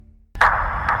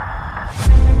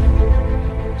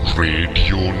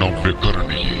Radio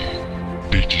නව්‍යකරණයේ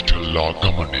digital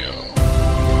ආගමනය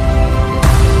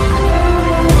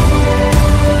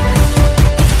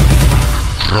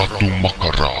රතු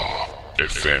මකරා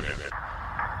FM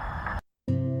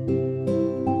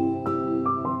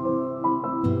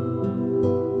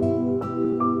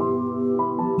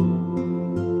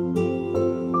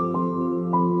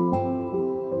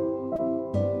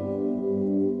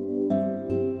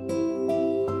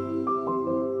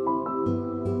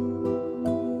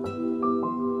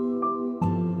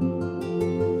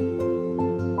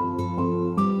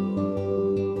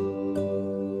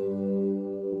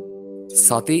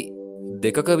සති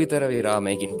දෙකක විතර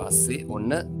විරාමයකින් පස්සේ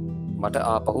ඔන්න මට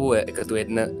ආපහු එකතු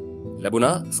වෙන්න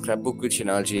ලැබුණා ස්ක්‍රැප්බුක් විත්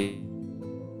ශිනාල්ජී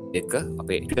එක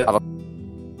අපේ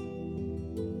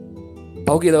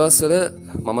පෞගිය දවස්වල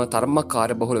මම තරමක්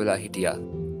කාර්ය බහුල වෙලා හිටියා.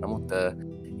 නමුත්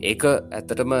ඒක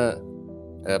ඇත්තටම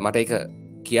මට එක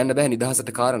කියන්න බෑ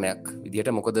නිදහසට කාරණයක්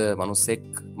විදිහට. මොකද මනුස්සෙක්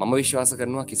මම විශ්වාස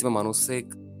කරනවා කිසිම මනුස්සෙක්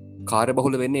කාර්ය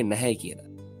බහුල වෙන්නේ නැහැ කියලා.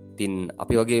 ඉතින්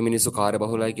අපි වගේ මිනිස්සු කාර්ය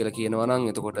බහුලයි කියලා කියනවා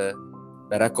නම් එතකොට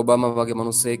බැරක් ඔබාම වගේ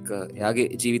මනුස්සෙක් එයාගේ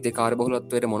ජීවිතේ කාර්ය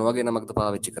බහුලත්වයට මොන වගේ නමක්ද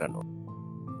පාවිච්චි කරනවා.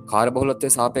 කාර්ය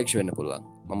බහුලත්වයේ සාපේක්ෂ වෙන්න පුළුවන්.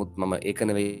 නමුත් මම ඒක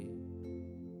නෙවෙයි.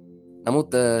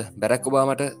 නමුත් බැරක්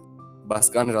ඔබාමට බස්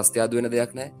ගන්න රස්ತೆ ආදු වෙන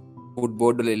දෙයක් නැහැ. ෆුඩ්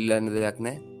බෝඩ් වල එල්ලලා යන දෙයක්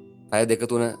නැහැ. පැය දෙක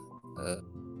තුන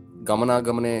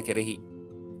ගමනාගමනය කෙරෙහි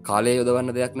කාලය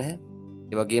යොදවන්න දෙයක් නැහැ.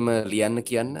 ඒ වගේම ලියන්න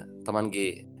කියන්න Tamanගේ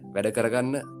වැඩ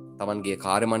කරගන්න Tamanගේ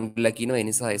කාර්ය මණ්ඩලයක් ඉනවා. ඒ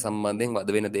නිසා ඒ සම්බන්ධයෙන් වද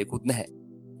වෙන දෙයක්වත් නැහැ.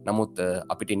 නමුත්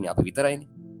අපිට ඉන්නේ අපි විතරයිනේ.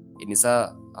 ඒ නිසා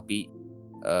අපි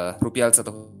රුපියල්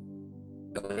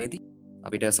සතකදී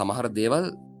අපිට සමහර දේවල්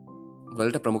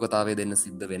වලට ප්‍රමුඛතාවය දෙන්න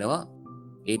සිද්ධ වෙනවා.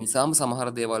 ඒ නිසාම සමහර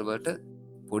දේවල් වලට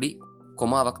පොඩි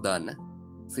කොමාවක් දාන්න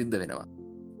සිද්ධ වෙනවා.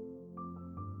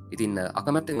 ඉතින්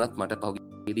අකමැත්තෙන් උනත් මට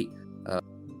පහුගියදී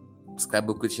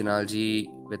ස්ක්‍රැප්බුක් විත් ශිනාල්ජී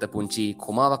වෙත පුංචි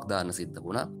කොමාවක් දාන්න සිද්ධ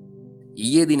වුණා.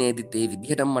 ඊයේ දිනේදීත් ඒ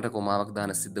විදිහටම මට කොමාවක්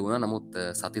දාන්න සිද්ධ වුණා. නමුත්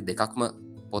සති දෙකක්ම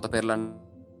පොත පෙරලන්න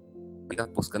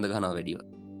ටිකක් පොස්කඳ ගන්නවා වැඩිව.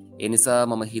 ඒ නිසා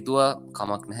මම හිතුවා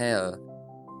කමක් නැහැ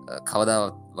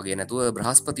කවදාවත් වගේ නැතුව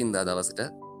බ්‍රහස්පතින්දා දවසට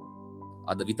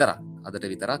අදට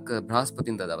විතරක්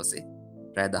බ්‍රහස්පතින්දා දවසේ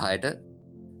රෑ 10ට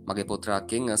මගේ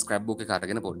පොත්‍රාක්කෙන් ස්ක්‍රැප්බුක් එක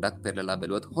අරගෙන පොඩ්ඩක් පෙරලලා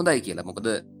බැලුවොත් හොඳයි කියලා. මොකද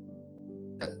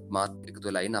මාත් එකතු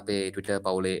වෙලා ඉන්න අපේ Twitter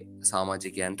පවුලේ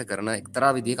සමාජිකයන්ට කරන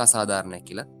එක්තරා විදිහක අසාධාරණයක්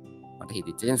කියලා මට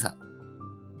හිතෙච්ච නිසා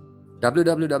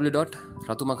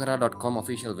www.ratumakara.com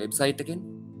official website එකෙන්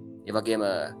ඒ වගේම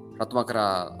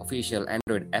රතුමකරා official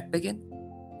Android app එකෙන්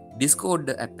Discord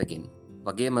app එකෙන්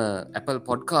වගේම Apple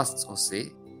Podcasts ඔස්සේ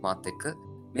මාත් එක්ක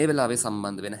මේ වෙලාවේ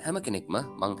සම්බන්ධ වෙන හැම කෙනෙක්ම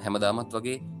මං හැමදාමත්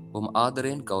වගේ බොහොම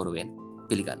ආදරයෙන් ගෞරවයෙන්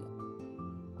පිළිගන්නවා.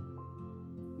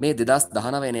 මේ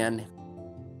 2019 යන්නේ.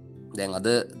 දැන් අද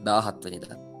 17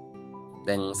 වෙනිදා.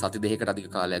 දැන් සති දෙකකට අධික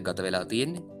කාලයක් ගත වෙලා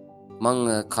තියෙන්නේ. මං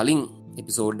කලින්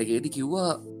එපිසෝඩ් එකේදී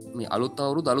කිව්වා මේ අලුත්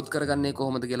අවුරුදු අලුත් කරගන්නේ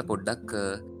කොහොමද කියලා පොඩ්ඩක්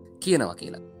කියනවා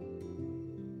කියලා.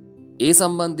 ඒ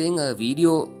සම්බන්ධයෙන්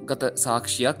වීඩියෝ ගත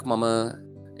සාක්ෂියක් මම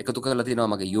එකතු කරලා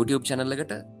තියෙනවා මගේ YouTube channel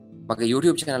එකට. මගේ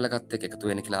YouTube channel එකත් එක්ක එකතු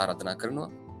වෙන්න කියලා ආරාධනා කරනවා.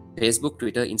 Facebook,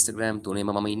 Twitter, Instagram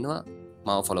තුනේම මම ඉන්නවා.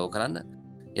 මාව follow කරන්න.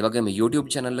 ඒ වගේම YouTube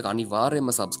channel එක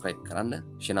අනිවාර්යයෙන්ම subscribe කරන්න.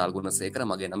 ශිනාල් ගුණසේකර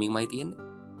මගේ නමින්මයි තියෙන්නේ.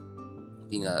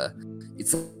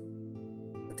 ඉතින්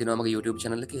තියෙනවා මගේ YouTube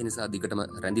channel එකේ. ඒ නිසා දිගටම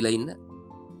රැඳිලා ඉන්න.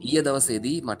 ඊයේ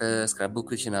දවසේදී මට ස්ක්‍රැප්බුක්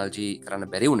විත් ශිනාල්ජී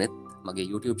කරන්න බැරි වුණෙත්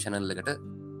මගේ YouTube channel එකට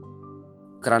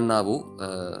කරන්න වූ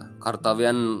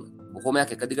කර්තව්‍යයන්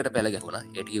බොහොමයක් එක දිගට පැල ගැහුණා.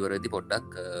 ඒ ටික ඉවරෙද්දි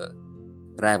පොඩ්ඩක්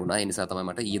රෑ වුණා. ඒ නිසා තමයි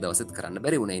මට ඊයේ දවසෙත් කරන්න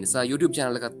බැරි වුණේ. ඒ නිසා YouTube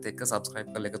channel එකත් එක්ක subscribe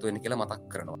කරලා එකතු වෙන්න කියලා මතක්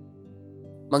කරනවා.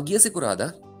 මම ගිය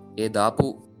සිකුරාදා ඒ දාපු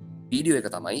වීඩියෝ එක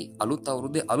තමයි අලුත්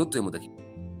අවුරුද්දේ අලුත් වෙමුද කියලා.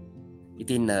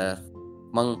 ඉතින්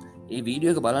මම මේ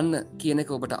වීඩියෝ එක බලන්න කියන එක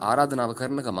ඔබට ආරාධනාව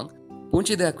කරන ගමන්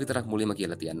පුංචි දෙයක් විතරක් මුලින්ම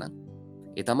කියලා තියන්නම්.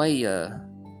 ඒ තමයි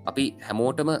අපි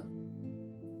හැමෝටම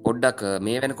පොඩ්ඩක්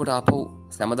මේ වෙනකොට ආපහු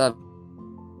සැමදා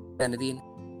යන්න තියෙන්නේ.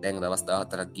 දැන් දවස්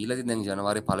 14ක් ගිහලා ඉතින් දැන්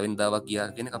ජනවාරි 1 වෙනිදාවක් ගියා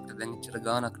කියන එක අපිට දැන් එච්චර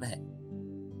ගාණක් නැහැ.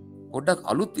 පොඩ්ඩක්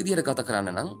අලුත් විදියට ගත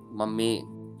කරන්න නම් මම මේ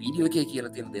වීඩියෝ එකේ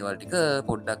කියලා තියෙන දේවල් ටික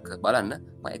පොඩ්ඩක් බලන්න.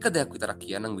 මම එක දෙයක් විතරක්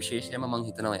කියන්නම්. විශේෂයෙන්ම මම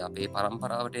හිතනවා අපේ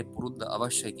පරම්පරාවට පුරුද්ද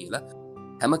අවශ්‍යයි කියලා.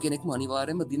 හැම කෙනෙක්ම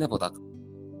අනිවාර්යයෙන්ම දිනපොතක්.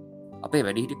 අපේ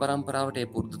වැඩිහිටි පරම්පරාවට ඒ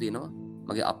පුරුද්ද තියෙනවා.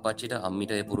 මගේ අප්පච්චිට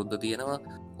අම්මිට ඒ පුරුද්ද තියෙනවා.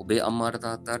 ඔබේ අම්මාට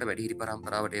තාත්තාට වැඩිහිටි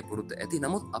පරම්පරාවට ඒ පුරුද්ද ඇති.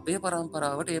 නමුත් අපේ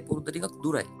පරම්පරාවට ඒ පුරුද්ද ටිකක්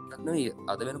දුරයි. ටිකක් නෙවෙයි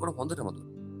අද වෙනකොට හොඳටම දුර.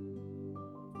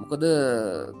 මොකද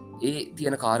ඒ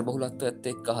තියෙන කාර්යබහුලත්වයත්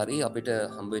එක්ක හරි අපිට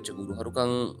හම්බෙච්ච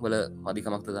ගුරුහරුකම් වල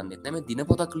මදිකමක්ද දන්නේ නැහැ. මේ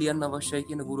දිනපොතක් ලියන්න අවශ්‍යයි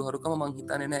කියන ගුරුහරුකම මං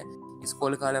හිතන්නේ නැහැ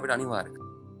ඉස්කෝලේ කාලේ අපිට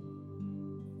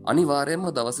අනිවාර්යයෙන්ම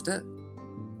දවසට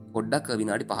පොඩ්ඩක්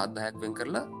විනාඩි 5-10ක් වෙන්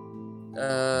කරලා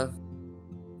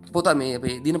පොත මේ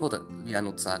අපේ දිනපොත ලියන්න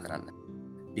උත්සාහ කරන්න.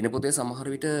 දිනපොතේ සමහර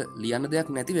විට ලියන්න දෙයක්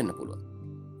නැති වෙන්න පුළුව.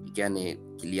 එකන්නේ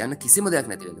ලියන්න කිසිම දෙයක්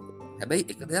නැතිවෙන්න පුළුව. හැබැයි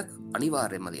එක දෙයක්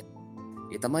අනිවාර්යෙන්ම ලිය.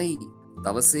 ඒ තමයි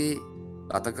දවසේ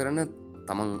ගත කරන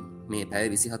තමන් මේ පැය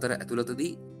 24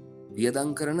 ඇතුළතදී වියදම්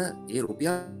කරන ඒ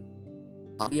රුපියල්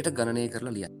හරියට ගණනය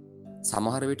කරලා ලියන්න.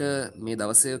 සමහර විට මේ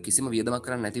දවසේ කිසිම වියදමක්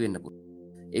කරන්න නැති වෙන්න පුළුවන්.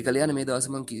 ඒක ලියන්න මේ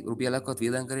දවසේ මම රුපියලක්වත්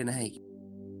වියදම් කරේ නැහැ.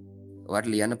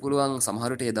 ඔයාලට ලියන්න පුළුවන්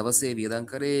සමහර විට ඒ දවසේ වියදම්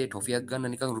කරේ ටොෆියක්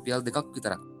ගන්න නිකන් රුපියල් 2ක්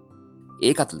විතරක්.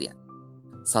 ඒකත් ලියන්න.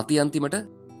 සතිය අන්තිමට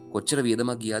කොච්චර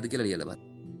වියදමක් ගියාද කියලා ලියලා බලන්න.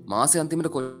 මාසෙ අන්තිමට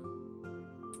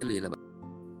කොච්චර ලියලා බලන්න.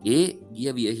 ඒ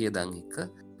ගිය වියහියදම් එක්ක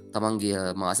තමන්ගේ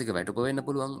මාසික වැටුප වෙන්න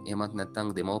පුළුවන්. එහෙමත්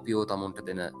නැත්නම් දෙමව්පියෝ තමුන්ට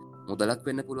දෙන මුදලක්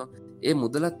වෙන්න පුළුවන්. ඒ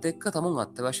මුදලත් එක්ක තමුන්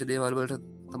අත්‍යවශ්‍ය දේවල් වලට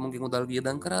තමුන්ගේ මුදල්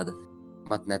වියදම් කරාද?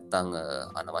 මත් නැත්නම්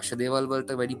අනවශ්‍ය දේවල්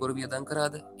වලට වැඩිපුර වියදම්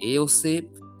කරාද? ඒ ඔස්සේ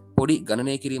පොඩි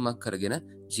ගණනය කිරීමක් කරගෙන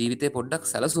ජීවිතේ පොඩ්ඩක්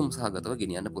සැලසුම් සහගතව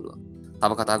ගෙනියන්න පුළුවන්.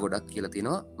 තව කතා ගොඩක් කියලා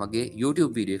තියෙනවා. මගේ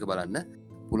YouTube වීඩියෝ එක බලන්න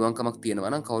පුළුවන්කමක්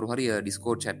තියෙනවා නම් කවුරු හරි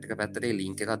Discord chat එක පැත්තට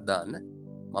link එකක් දාන්න.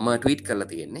 මම ට්වීට් කරලා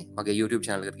තියෙන්නේ. මගේ YouTube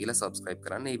channel එකට ගිහලා subscribe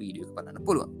කරන්න. මේ වීඩියෝ එක බලන්න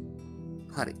පුළුවන්.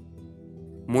 හරි.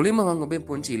 මුලින්ම මම ඔබෙන්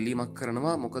පුංචි ඉල්ලීමක්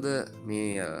කරනවා. මොකද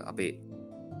මේ අපේ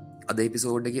අද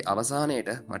එපිසෝඩ් එකේ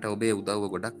අවසානයේට මට ඔබේ උදව්ව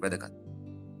ගොඩක් වැදගත්.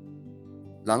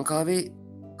 ලංකාවේ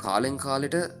කාලෙන්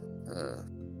කාලෙට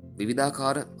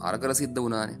විවිධාකාර අරගල සිද්ධ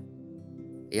වුණානේ.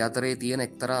 ඒ අතරේ තියෙන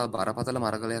එක්තරා බරපතල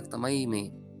මරගලයක් තමයි මේ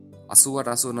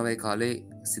 88 89 කාලේ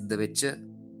සිද්ධ වෙච්ච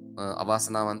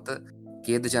අවාසනාවන්ත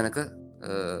ඛේදජනක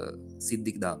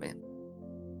සිද්ධික්දාමය.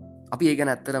 අපි ඒ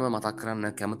ගැන ඇත්තටම මතක්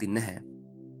කරන්න කැමති නැහැ.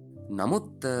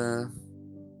 නමුත්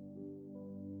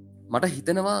මට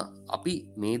හිතෙනවා අපි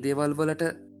මේ දේවල් වලට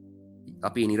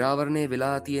අපි නිරාවරණය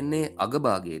වෙලා තියෙන්නේ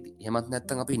අගභාගයේදී. එහෙමත්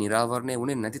නැත්නම් අපි නිරාවරණය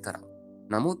වුණේ නැති තරම්.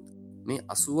 නමුත් මේ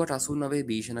 88 89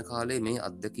 භීෂණ කාලේ මේ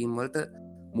අත්දැකීම් වලට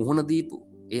මුහුණ දීපු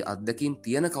ඒ අත්දැකීම්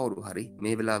තියෙන කවුරු හරි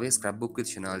මේ වෙලාවේ ස්ක්‍රැප්බුක් විත්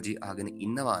ශනාල්ජී අහගෙන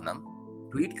ඉන්නවා නම්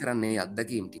ට්වීට් කරන්නේ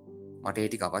අත්දැකීම් ටික. මට ඒ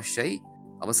ටික අවශ්‍යයි.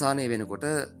 අවසානයේ වෙනකොට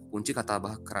පුංචි කතා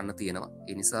බහක් කරන්න තියෙනවා.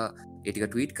 ඒ නිසා ඒ ටික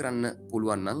ට්වීට් කරන්න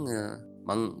පුළුවන් නම්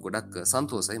මං ගොඩක්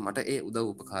සන්තෝෂයි. මට ඒ උදව්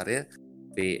උපකාරය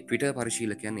මේ Twitter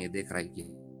පරිශීලකයන් ඒ දේ කරයි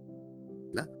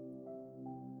කියලා.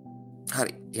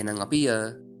 හරි. එහෙනම් අපි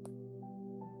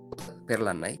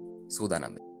පෙරලන්නයි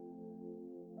සූදානම්.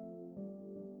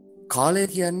 කාලය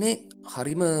කියන්නේ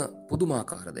හරිම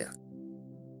පුදුමාකාර දෙයක්.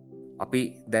 අපි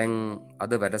දැන්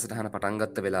අද වැඩසටහන පටන්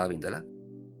ගත්ත වෙලාවෙ ඉඳලා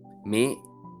මේ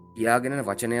කියාගෙන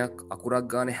වචනයක් අකුරක්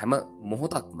ගානේ හැම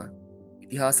මොහොතක්ම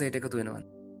ඉතිහාසයට එකතු වෙනවා.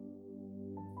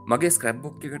 මගේ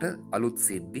ස්ක්‍රැප්බුක් එකට අලුත්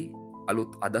සිද්ධි,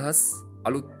 අලුත් අදහස්,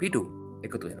 අලුත් පිටු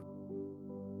එකතු වෙනවා.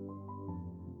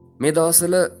 මේ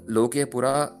දවස්වල ලෝකයේ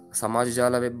පුරා සමාජ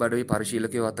ජාල වෙබ් අඩවි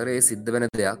පරිශීලකයෝ අතර ඒ සිද්ධ වෙන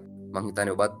දෙයක් මං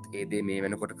හිතන්නේ ඔබත් ඒ දේ මේ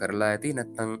වෙනකොට කරලා ඇති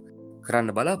නැත්නම්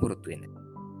කරන්න බලාපොරොත්තු වෙන්නේ.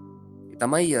 ඒ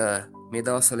තමයි මේ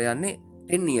දවස්වල යන්නේ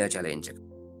 10 year challenge එක.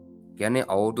 කියන්නේ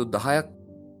අවුරුදු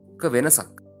 10ක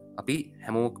වෙනසක් අපි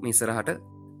හැමෝම ඉස්සරහට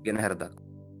ගෙන හැරදා.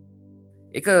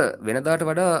 ඒක වෙනදාට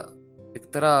වඩා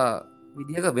එක්තරා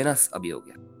විදිහක වෙනස්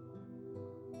අභියෝගයක්.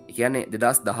 ඒ කියන්නේ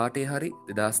 2018 හරි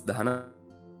 2019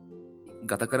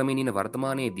 ගත කරමින් ඉන්න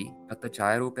වර්තමානයේදී ගත්ත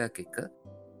ඡායාරූපයක් එක්ක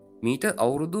මීට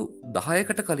අවුරුදු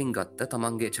 10කට කලින් ගත්ත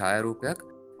තමන්ගේ ඡායාරූපයක්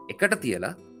එකට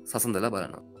තියලා සසඳලා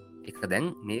බලනවා. ඒක දැන්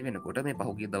මේ වෙනකොට මේ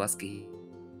පහුගිය දවස්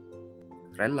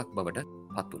රැල්ලක් බවට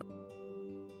පත් වුණා.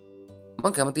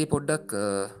 මම කැමතියි පොඩ්ඩක්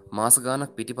මාස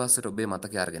ගානක් පිටිපස්සට ඔබේ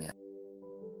මතකය අරගෙන යන්න.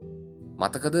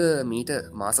 මතකද මීට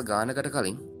මාස ගානකට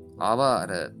කලින් ආවා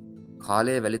අර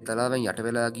කාලේ වැලිතලාවෙන් යට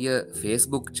වෙලා ගිය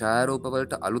Facebook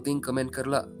ඡායාරූපවලට අලුතින් කමෙන්ට්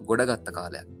කරලා ගොඩගත්ත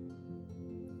කාලයක්.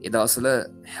 ඒ දවස්වල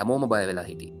හැමෝම බය වෙලා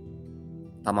හිටියේ.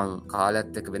 තමන්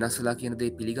කාලයත් එක්ක වෙනස් වෙලා කියන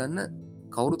දේ පිළිගන්න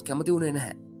කවුරුත් කැමති වුණේ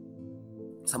නැහැ.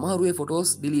 සමහරු ඒ ෆොටෝස්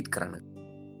ඩිලීට් කරන්න.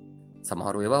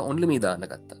 සමහරු ඒවා ඔන්ලි දාන්න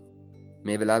ගත්තා.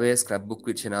 මේ වෙලාවේ ස්ක්‍රැප්බුක්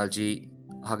විත් ශනාල්ජී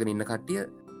අහගෙන ඉන්න කට්ටිය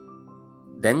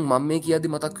දැන් මම මේ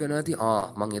කියද්දි මතක් වෙනවා ඇති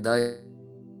මං එදා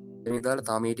දාලා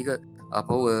තාම මේ ටික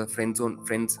අපව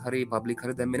ෆ්‍රෙන්ඩ්ස් හරි පබ්ලික්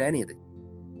හරි දැම්මේ නෑ නේද?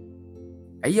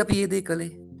 ඇයි අපි මේ දේ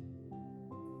කළේ?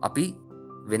 අපි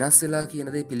වෙනස් වෙලා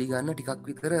කියන දේ පිළිගන්න ටිකක්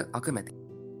විතර අකමැති.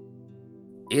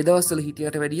 ඒ දවස්වල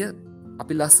හිටියට වැඩිය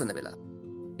අපි ලස්සන වෙලා.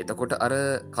 එතකොට අර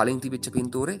කලින් තිබිච්ච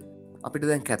පින්තූරේ අපිට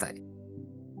දැන් කැතයි.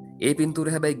 ඒ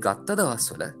පින්තූරේ හැබැයි ගත්ත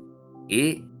දවස්වල ඒ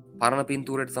පරණ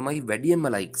පින්තූරයට තමයි වැඩියෙන්ම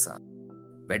ලයික්ස්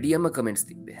වැඩියෙන්ම කමෙන්ට්ස්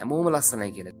තිබ්බේ. හැමෝම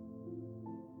ලස්සනයි කියලා.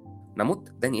 නමුත්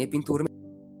දැන් ඒ පින්තූරෙ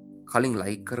කලින්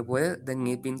ලයික් කරපු අය දැන්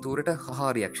ඒ පින්තූරයට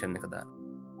හහා රියැක්ෂන් එක දානවා.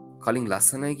 කලින්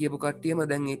ලස්සනයි කියපු කට්ටියම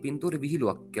දැන් ඒ පින්තූරෙ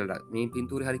විහිළුවක් කියලා මේ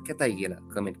පින්තූරේ හරි කැතයි කියලා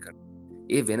කමෙන්ට් කරනවා.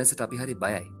 ඒ වෙනසට අපි හරි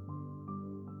බයයි.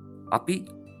 අපි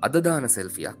අද දාන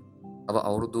සෙල්ෆියක්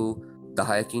අවුරුදු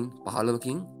 10කින්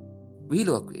 15කින්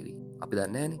වීලුවක් වේවි. අපි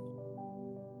දන්නේ නැහනේ.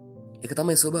 ඒක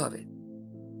තමයි ස්වභාවය.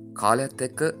 කාලයත්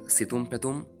එක්ක සිතුම්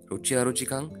පැතුම් රුචි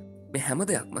අරුචිකං මේ හැම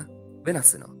දෙයක්ම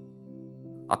වෙනස් වෙනවා.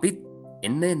 අපිත්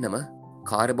එන්න එන්නම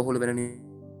කාර්ය බහුල වෙන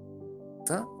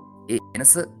නිසා ඒ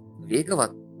වෙනස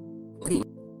වේගවත්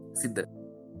සිද්ධ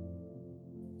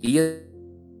ඊය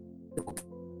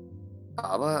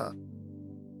ආවා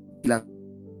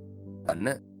ගන්න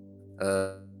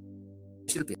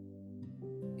ශිල්පය.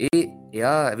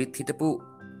 එයා ඇවිත් හිටපු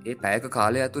ඒ පැයක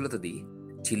කාලය ඇතුළතදී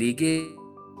චිලීගේ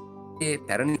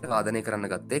පැරණි වාදනය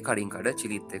කරන්න ගත්තේ කඩින් කඩ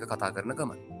චිලිත් එක කතා කරන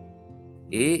ගමන්.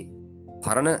 ඒ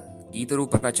පරණ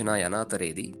ගීතරූප රචනා යන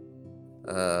අතරේදී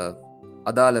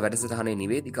අදාළ වැඩසටහනේ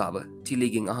නිවේදිකාව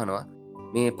චිලීගෙන් අහනවා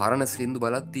මේ පරණ සිරින්දු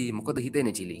බලද්දී මොකද හිතෙන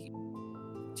චිලී.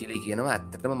 චිලී කියනවා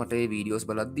ඇත්තටම මට වීඩියෝස්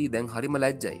බලද්දී දැන් හරිම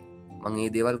ලැජ්ජයි. මං ඒ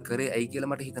දේවල් කරේ ඇයි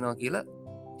කියලා මට හිතනවා කියලා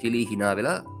චිලී හිනා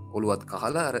වෙලා ඔළුවත්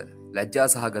කහලා අර ලැජ්ජා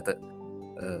සහගත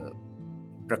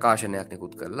ප්‍රකාශනයක්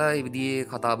නිකුත් කරලා ඒ විදිහේ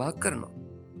කතාබහක් කරනවා.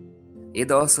 ඒ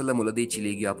දවස්වල මුලදී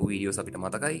චිලී ගියාපු වීඩියෝස් අපිට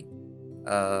මතකයි.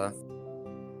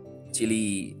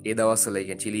 චිලී ඒ දවස්වල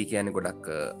චිලී කියන්නේ ගොඩක්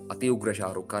අති උග්‍ර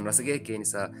ශාරුක් ඛාන් රසිකයෙක්. ඒ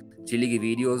නිසා චිලීගේ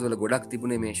වීඩියෝස් වල ගොඩක්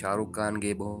තිබුණේ මේ ශාරුක්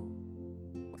ඛාන්ගේ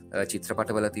බොහෝ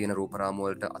චිත්‍රපටවල තියෙන රූපරාමු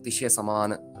වලට අතිශය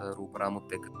සමාන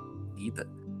රූපරාමුත් එක්ක ගීත.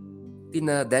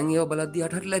 ඉතින් දැන් ඒව බලද්දී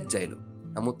අට හරි ලැජ්ජයිලු.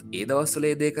 නමුත් ඒ දවස්වල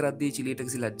ඒ දේ කරද්දී චිලීට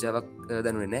කිසි ලැජ්ජාවක්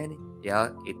දැනුනේ නැහනේ. එයා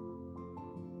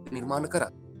නිර්මාණ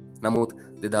කරා. නමුත්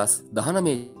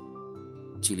 2019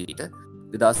 චිලීට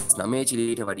 2009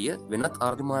 චිලීට වඩිය වෙනත්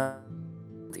ආර්ථිකමාන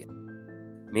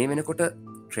මේ වෙනකොට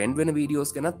ට්‍රෙන්ඩ් වෙන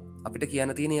වීඩියෝස් ගැනත් අපිට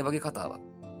කියන්න තියෙන ඒ වගේ කතාවක්.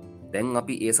 දැන්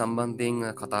අපි ඒ සම්බන්ධයෙන්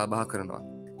කතා බහ කරනවා.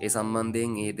 ඒ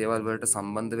සම්බන්ධයෙන් ඒ දේවල් වලට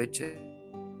සම්බන්ධ වෙච්ච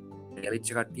යලිච්ච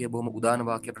කට්ටිය බොහොම උදාන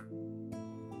වාක්‍ය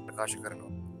ප්‍රකාශ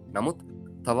කරනවා. නමුත්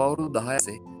තව අවුරුදු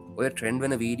 10 ඔය ට්‍රෙන්ඩ්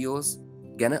වෙන වීඩියෝස්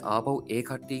ගැන ආපහු ඒ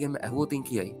කට්ටියගෙන්ම ඇහුවොතින්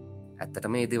කියයි.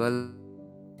 ඇත්තටම මේ දේවල්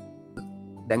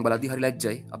දැන් බලද්දි හරි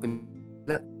ලැජ්ජයි. අපි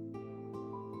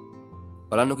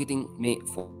බලන්නකො ඉතින් මේ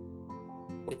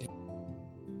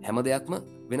හැම දෙයක්ම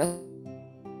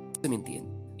වෙනස්මින් තියෙන.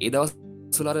 ඒ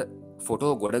දවස්වල අර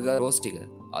ෆොටෝ ගොඩගරෝස් ටික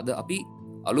අද අපි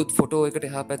අලුත් ෆොටෝ එකට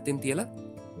එහා පැත්තෙන් තියලා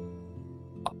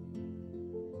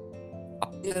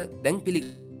අපි දැන්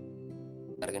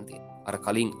අරගෙන තියෙන. අර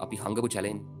කලින් අපි හංගපු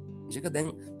චැලෙන්ජ් එක දැන්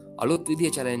අලුත්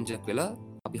විදිහේ චැලෙන්ජ් එකක් වෙලා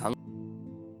අපි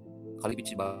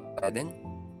කලිපිච්ච බය දැන්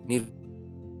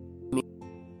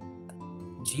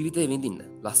ජීවිතය විඳින්න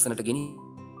ලස්සනට ගෙනි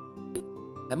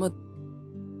හැම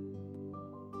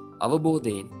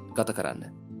අවබෝධයෙන් ගත කරන්න.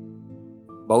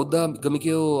 බෞද්ධ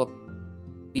ගමිකයෝ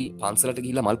අපි පන්සලට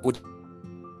ගිහිල්ලා මල් පූජා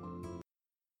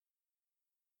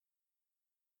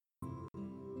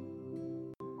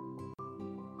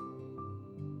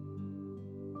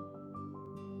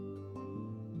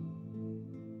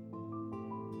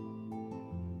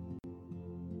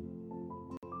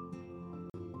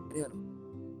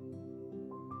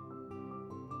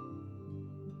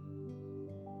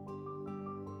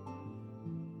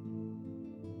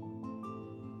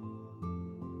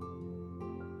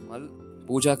මල්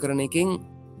පූජා කරන එකෙන්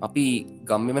අපි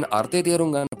ගම්ම අර්ථය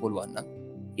තේරුම් ගන්න පුළුවන්න.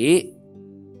 ඒ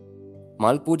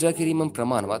මල් පූජා කිරීමම්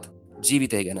ප්‍රමාණවත්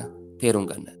ජීවිතය ගැන තේරුම්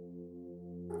ගන්න.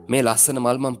 මේ ලස්සන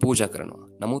මල් මං පූජා කරනවා.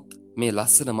 නමුත් මේ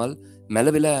ලස්සන මල්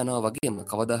මැලවෙලා යනවා වගේම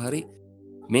කවදාහරි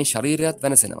මේ ශරීරයත්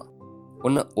වෙනසෙනවා.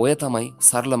 ඔන්න ඔය තමයි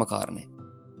සරලම කාරණය.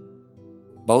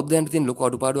 බෞද්ධයන්ට තියෙන ලොකු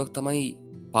අඩුපාඩුවක් තමයි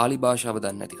පාලි භාෂාව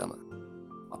දන්නේ නැතිකම.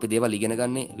 අපි දේවල් ඉගෙන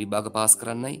ගන්නේ විභාග පාස්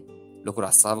කරන්නයි, ලොකු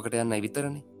රස්සාවකට යන්නයි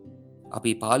විතරනේ.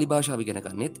 අපි පාලි භාෂාව ඉගෙන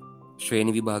ගන්නෙත්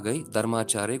ශ්‍රේණි විභාගයි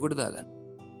ධර්මාචාර්ය ගොඩ දාගන්න.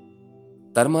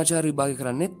 ධර්මාචාර්ය විභාගය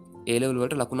කරන්නෙත් ඒ ලෙවල්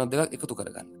වලට ලකුණක් දෙකක් එකතු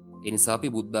කරගන්න. ඒ නිසා අපි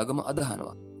බුද්ධාගම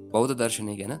අදහනවා. බෞද්ධ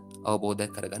දර්ශනය ගැන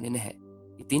අවබෝධයක් කරගන්නේ නැහැ.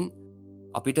 ඉතින්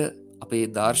අපිට අපේ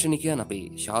දාර්ශනිකයන් අපේ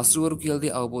ශාස්ත්‍රවරු කියලා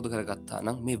දේ අවබෝධ කරගත්තා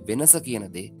නම් මේ වෙනස කියන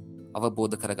දේ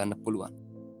අවබෝධ කරගන්න පුළුවන්.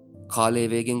 කාලය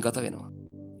වේගෙන් ගත වෙනවා.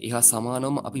 එහා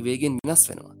සමානවම අපි වේගෙන් වෙනස්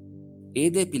වෙනවා. ඒ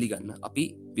දේ පිළිගන්න අපි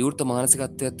විවෘත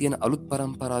මානසිකත්වයක් තියෙන අලුත්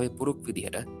පරම්පරාවේ පුරුක්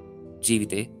විදිහට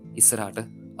ජීවිතේ ඉස්සරහට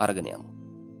අරගෙන යමු.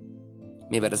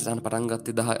 මේ වැඩසටහන පටන්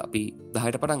ගත්තේ 10 අපි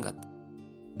 10ට පටන් ගත්තා.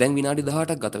 දැන් විනාඩි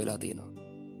 18ක් ගත වෙලා තියෙනවා.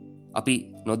 අපි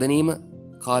නොදැනීම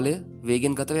කාලය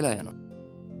වේගෙන් ගත වෙලා යනවා.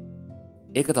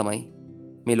 ඒක තමයි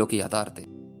මේ ලෝකේ යථාර්ථය.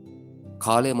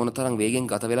 කාලය මොනතරම් වේගෙන්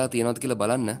ගත වෙලා තියෙනවද කියලා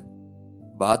බලන්න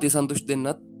භාති සන්තුෂ්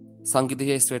දෙන්නත් සංගීත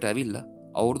ශාස්ත්‍රයට ඇවිල්ලා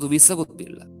අවුරුදු 20කුත්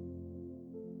තියලා.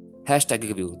 # එක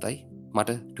විවෘතයි.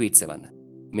 මට ට්වීට් එවන්න.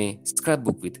 මේ ස්ක්‍රැප්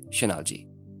බුක් with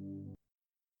ෂනල්ජී.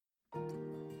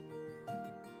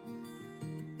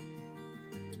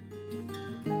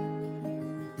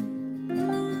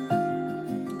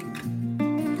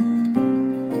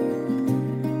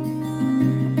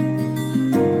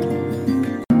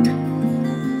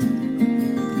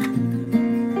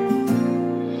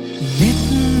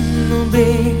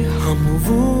 හමු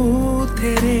වූ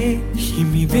තෙරේ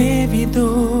හිමි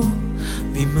වේවිදෝ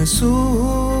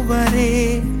විමසූවරේ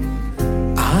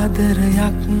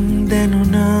ආදරයක්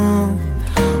දැනුණා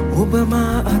ඔබ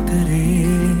මා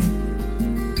අතරේ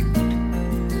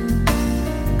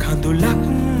කඳුලක්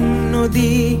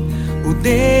නොදී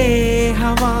උදේ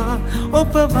හවා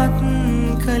ඔබවත්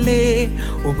කළේ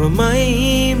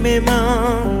ඔබමයි මෙමා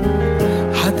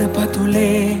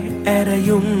හදපතුලේ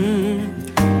ඇරයුම්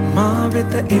මා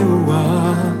වෙත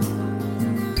එව්වා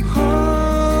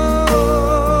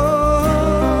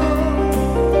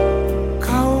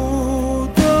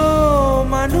කවුදෝ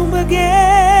මනුඹගේ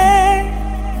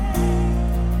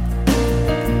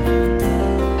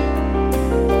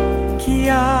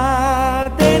කියා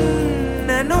දෙන්න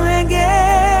නොහැගේ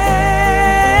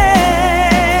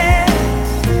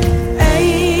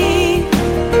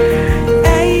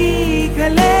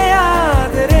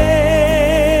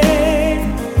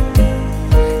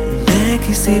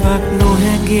කිසිවක්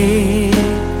නොහැගේ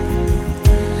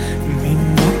මින්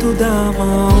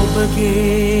මතුදාමා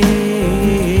ඔබගේ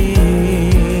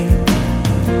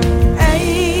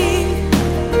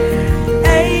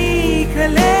ඇයි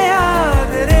කළේ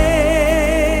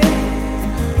ආදරේ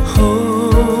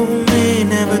හෝ මේ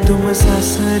නැවතුම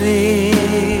සසරේ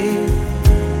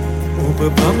ඔබ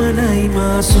පමණයි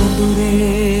මා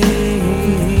සොඳුරේ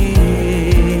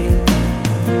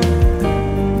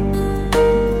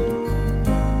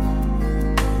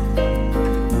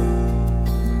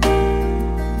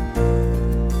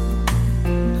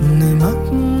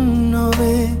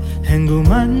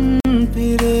හැඟුමන්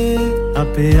පිරේ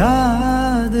අපේ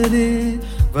ආදරේ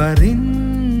වරින්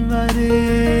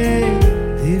වරේ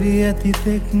දිවි ඇති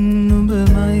තෙක්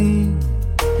නුඹමයි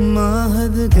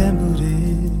මාහද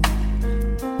ගැඹුරේ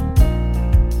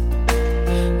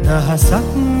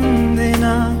දහසක්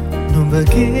දෙනා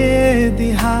නුඹගේ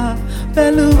දිහා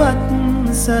බැලුවත්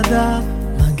සදා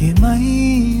මගේමයි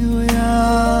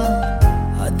ඔයා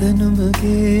අද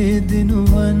නුඹගේ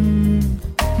දිනුවන්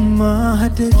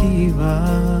මාහට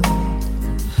කීවා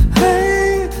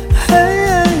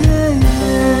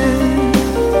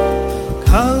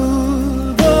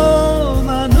කවුදෝ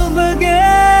මනුඹගේ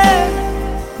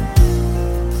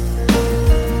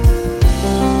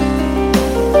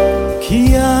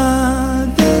කියා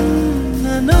දෙන්න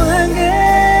නොහැගේ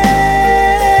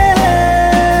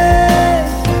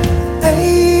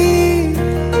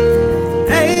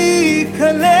ඇයි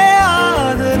කළේ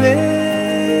ආදරේ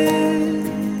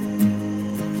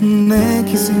නෑ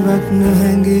කිසිවක්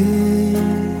නොහැගේ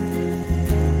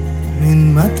මින්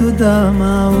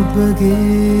මතුදාමා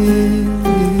ඔබගේ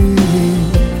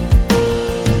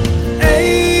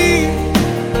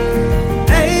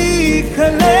ඇයි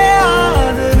කළේ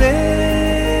ආදරේ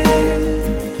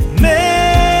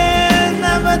මේ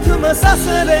නැවතුම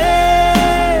සසරේ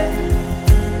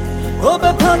ඔබ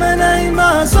පමණයි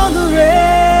මා සොඳුරේ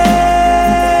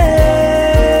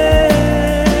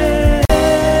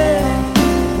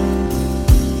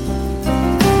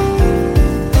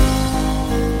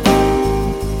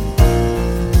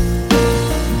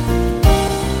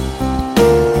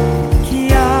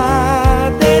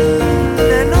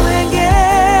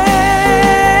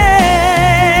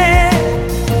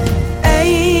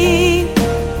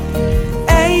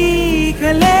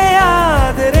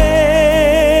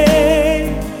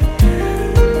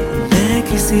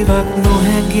කිසිවක්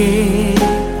නොහැගේ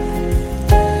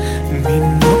මින්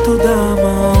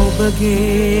මතුදාමා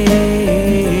ඔබගේ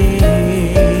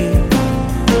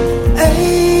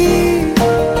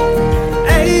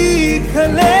ඇයි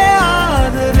කළේ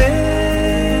ආදරේ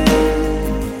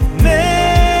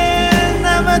මේ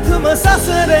නැවතුම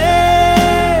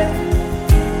සසරේ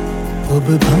ඔබ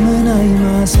පමණයි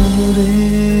මා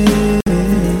සමුරේ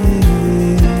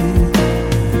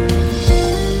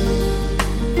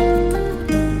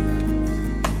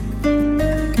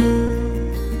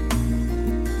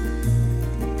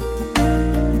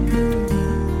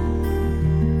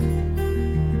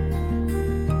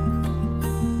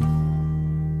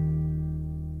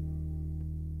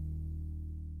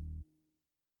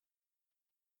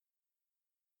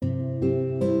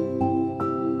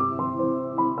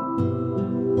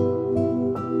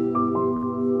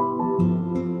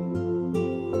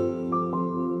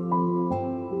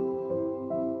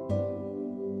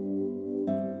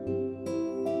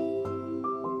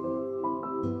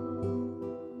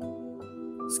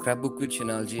ස්ක්‍රැප්බුක් විත්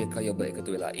ෂනල්ජී එකයි ඔබ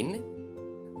එකතු වෙලා ඉන්න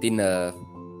තින්න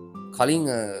කලින්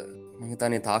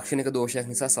මහිතනේ තාක්ෂණක දෝෂයක්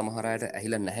නිසා සමහරයට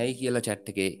ඇහිල නැහැයි කියලා චැට්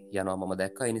එකේ යනවා මම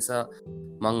දැක්කා නිසා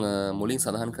මං මුලින්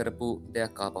සඳහන් කරපු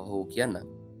දෙයක් ආපහු කියන්න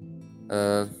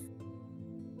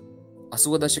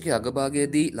 80 දශකයේ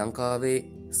අගභාගයේදී ලංකාවේ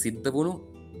සිද්ධ වුණු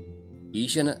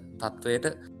ඊෂණ තත්ත්වයට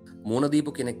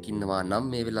මෝනදීපු කෙනෙක් ඉන්නවා නම්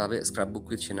මේ වෙලාවේ ස්ක්‍රබ්බුක්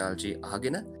විත් ශනාල්ජී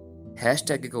අහගෙන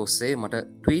හැෂ්ටැග් එක ඔස්සේ මට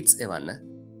ට්වීට්ස් එවන්න.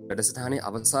 වැඩසටහනේ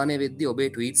අවසානය වෙද්දි ඔබේ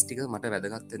ට්වීට්ස් ටික මට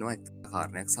වැදගත්වෙනවා එක්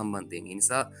කාරණයක් සම්බන්ධයෙන්.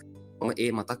 නිසා මම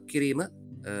ඒ මතක් කිරීම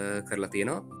කරලා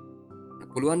තියෙනවා.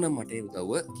 පුළුවන්නම් මට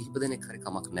උදව්ව කිහිප දෙනෙක් හරි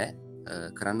කමක් නෑ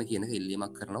කරන්න කියන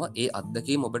ඉල්ලීමක් කරනවා. ඒ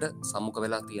අත්දකීම් ඔබට සම්මුඛ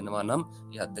වෙලා තියෙනවා නම්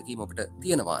ඒ අත්දකීම් ඔබට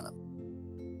තියෙනවා නම්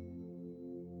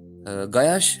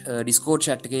ගයාෂ් ඩිස්කෝඩ්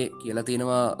චැට් එකේ කියලා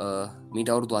තියෙනවා මීට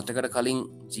අවුරුදු 8කට කලින්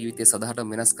ජීවිතය සදහට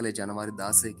වෙනස් කළේ ජනවාරි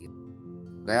 16 කියලා.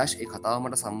 ගයාෂ් ඒ කතාව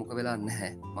මට සම්මුඛ වෙලා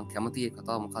නැහැ. මම කැමති ඒ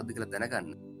කතාව මොකක්ද කියලා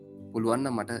දැනගන්න. පුළුවන්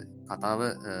නම් මට කතාව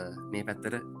මේ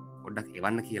පැත්තට පොඩ්ඩක්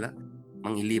එවන්න කියලා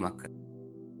මං ඉල්ලීමක්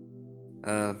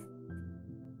කරනවා.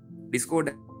 ඩිස්කෝඩ්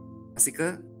ඇසික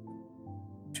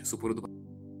සුපුරුදු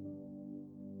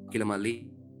කිලමල්ලි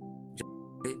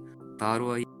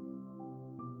තාරුවයි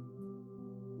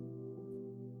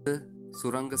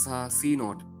සුරංග සහ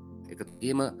සීනෝට් එක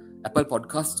ඒම Apple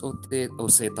පොඩ්කාස්ට්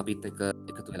ඔස්සේ අපිත්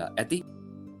එකතු වෙලා ඇති.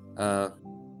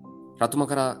 රතුම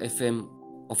කරා FM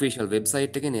ඔෆිෂල්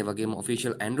වෙබ්සයිට් එකෙන් ඒ වගේම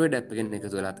ඔෆිෂල් Android app එකෙන්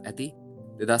එකතු වෙලාත් ඇති.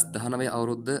 2019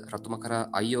 අවුරුද්ද රතුම කරා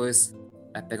iOS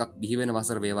app එකක් බිහි වෙන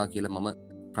වසර වේවා කියලා මම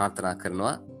ප්‍රාර්ථනා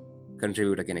කරනවා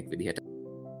කන්ට්‍රිබියුටර් කෙනෙක් විදිහට.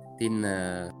 ඉතින්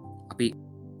අපි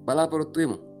බලාපොරොත්තු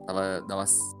වෙමු. තව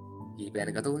දවස්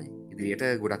කිහිපයක් ගත වුණේ.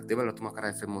 ඉදිරියට ගොඩක් දේවල් රතුම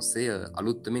කරා FM ඔස්සේ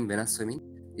අලුත් වෙමින් වෙනස් වෙමින්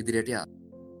ඉදිරියට යා.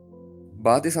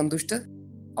 බාති සන්තුෂ්ට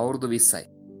අවුරුදු 20යි.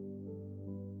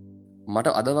 මට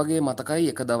අද වගේ මතකයි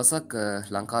එක දවසක්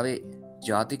ලංකාවේ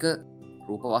ජාතික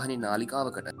රූපවාහිනී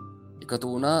නාලිකාවකට එකතු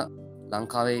වුණා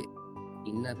ලංකාවේ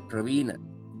ඉන්න ප්‍රවීණ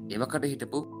එවකට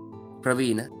හිටපු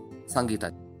ප්‍රවීණ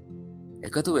සංගීතඥ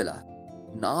එකතු වෙලා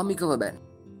නාමිකව බෑන්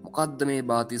මොකක්ද මේ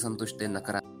බාති සන්තුෂ්ටෙන්න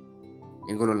කරා.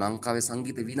 ඒගොල්ලෝ ලංකාවේ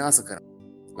සංගීත විනාශ කරා.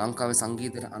 ලංකාවේ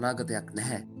සංගීතයට අනාගතයක්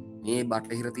නැහැ. මේ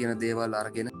බටහිර තියෙන දේවල්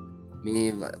අරගෙන මේ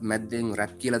මැද්දෙන්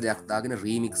රැප් කියලා දෙයක් දාගෙන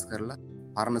රීමික්ස් කරලා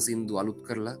පරණ සින්දු අලුත්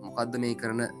කරලා මොකද්ද මේ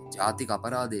කරන ජාතික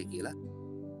අපරාධය කියලා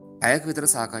පැයක් විතර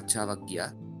සාකච්ඡාවක් ගියා.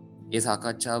 ඒ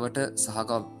සාකච්ඡාවට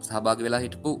සහභාගී වෙලා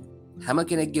හිටපු හැම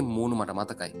කෙනෙක්ගේ මූණු මට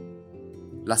මතකයි.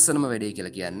 ලස්සනම වැඩේ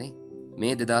කියලා කියන්නේ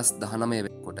මේ 2019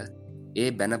 වෙනකොට ඒ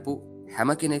බැනපු හැම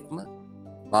කෙනෙක්ම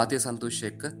වාද්‍ය සන්තුෂ්‍ය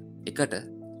එකට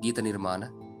ගීත නිර්මාණ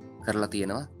කරලා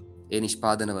තියෙනවා. ඒ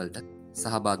නිෂ්පාදන වලට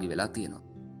සහභාගී වෙලා තියෙනවා.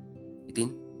 ඉතින්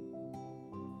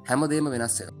හැමදේම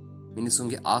වෙනස් වෙනවා.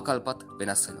 මිනිසුන්ගේ ආකල්පත්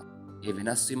වෙනස් වෙනවා. ඒ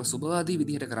වෙනස් වීම සුබවාදී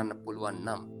විදිහට කරන්න පුළුවන්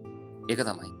නම් ඒක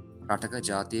තමයි රටක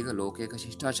ජාතියක ලෝකයක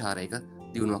ශිෂ්ටාචාරයක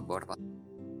දියුණුවක් බවට පත්.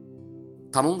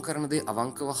 තමුන් කරන දේ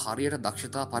අවංකව හරියට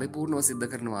දක්ෂතා පරිපූර්ණව සිද්ධ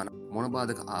කරනවා නම් මොන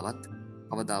බාධක ආවත්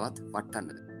කවදාවත් වටන්න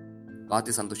බෑ.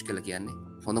 වාද්‍ය සන්තුෂ් කියලා කියන්නේ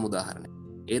හොඳම උදාහරණය.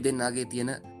 ඒ දෙන්නාගේ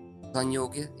තියෙන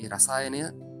සංයෝගය, ඒ රසායනය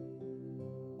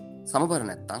සමබර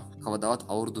නැත්තම් කවදාවත්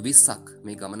අවුරුදු 20ක්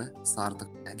මේ ගමන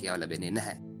සාර්ථක හැකියාව ලැබෙන්නේ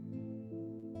නැහැ.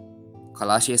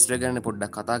 කලා ශාස්ත්‍රය ගැන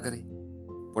පොඩ්ඩක් කතා කරේ.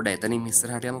 පොඩ එතනින්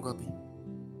ඉස්සරහට යමුකෝ අපි.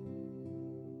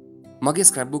 මගේ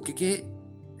ස්ක්‍රැප්බුක් එකේ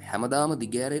හැමදාම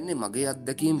දිගෑරෙන්නේ මගේ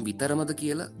අත්දැකීම් විතරමද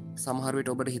කියලා සමහර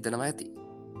විට ඔබට හිතනවා ඇති.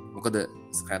 මොකද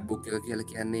ස්ක්‍රැප්බුක් එක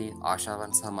කියලා කියන්නේ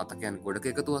ආශාවන් සහ මතකයන් ගොඩක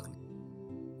එකතුවක්නේ.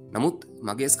 නමුත්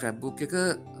මගේ ස්ක්‍රැප්බුක් එක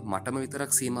මටම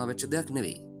විතරක් සීමා වෙච්ච දෙයක්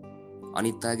නෙවෙයි.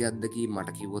 අනිත් අයගේ අත්දැකීම්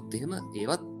මට කිව්වොත් එහෙම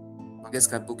ඒවත් මගේ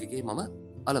ස්ක්‍රැප්බුක් එකේ මම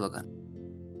අලව ගන්න.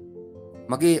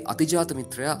 මගේ අතිජාත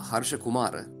මිත්‍රයා හර්ෂ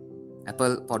කුමාර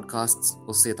Apple පොඩ්කාස්ට්ස්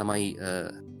ඔස්සේ තමයි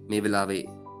මේ වෙලාවේ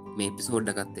මේ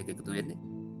එපිසෝඩ් එකත් එක්ක එකතු වෙන්නේ.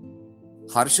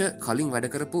 හර්ෂ කලින් වැඩ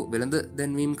කරපු වෙළඳ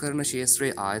දැන්වීම් කරන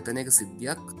ශාස්ත්‍රයේ ආයතනයක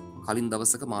සිද්ධියක් කලින්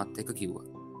දවසක මාත් එක්ක කිව්වා.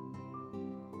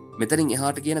 මෙතනින්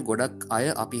එහාට කියන ගොඩක් අය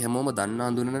අපි හැමෝම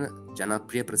දන්නා අඳුනන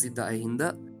ජනප්‍රිය ප්‍රසිද්ධ අය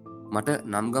හින්දා මට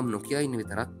නම්ගම් නොකිය ඉන්න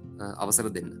විතරක් අවසර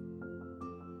දෙන්න.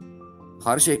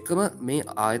 හර්ෂ එක්කම මේ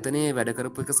ආයතනයේ වැඩ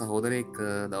කරපු එක සහෝදරයෙක්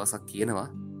දවසක් කියනවා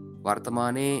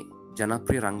වර්තමානයේ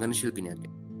ජනප්‍රිය රංගන ශිල්පිනියක්.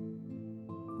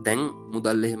 දැන්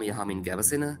මුදල් එහෙම යහමින්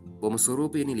ගැවසෙන බොම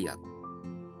ස්වරූපී නිලියක්.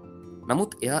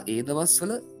 නමුත් එයා ඒ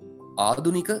දවස්වල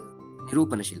ආධුනික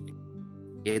නිරූපණ ශිල්පී.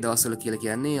 ඒ දවස්වල කියලා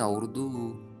කියන්නේ අවුරුදු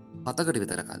 7කට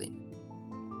විතර කලින්.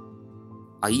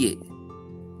 අයියේ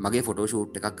මගේ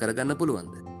ෆොටෝෂූට් එකක් කරගන්න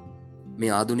පුළුවන්ද?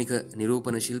 මේ ආධුනික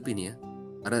නිරූපණ ශිල්පිනිය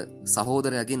අර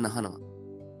සහෝදරයාගෙන් අහනවා.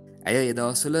 ඇය ඒ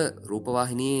දවස්වල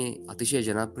රූපවාහිනියේ අතිශය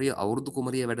ජනප්‍රිය අවුරුදු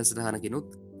කුමරිය වැඩසටහනකිනුත්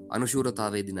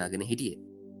අනුශූරතාවයේ දිනාගෙන හිටියේ.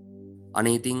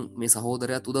 අනේ ඉතින් මේ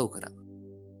සහෝදරයාත් උදව් කරා.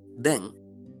 දැන්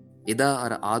එදා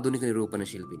අර ආධුනික නිරූපණ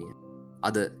ශිල්පිනිය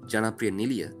අද ජනප්‍රිය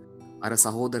නිලිය අර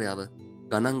සහෝදරයාව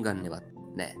ගණන් ගන්නෙවත්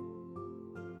නෑ.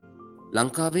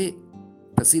 ලංකාවේ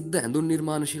ප්‍රසිද්ධ ඇඳුම්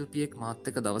නිර්මාණ ශිල්පියෙක් මාත්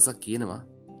එක්ක දවසක් කියනවා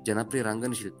ජනප්‍රිය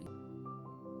රංගන ශිල්පියෙක්.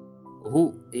 ඔහු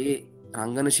ඒ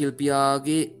රංගන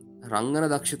ශිල්පියාගේ රංගන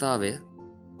දක්ෂතාවය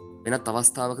වෙනත්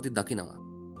අවස්ථාවකදී දකිනවා.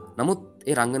 නමුත්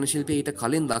ඒ රංගන ශිල්පියා ඊට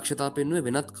කලින් දක්ෂතා පෙන්වුවේ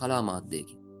වෙනත් කලා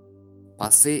මාධ්‍යයකින්.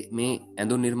 පස්සේ මේ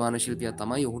ඇඳුම් නිර්මාණ ශිල්පියා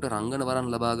තමයි ඔහුට රංගන වරන්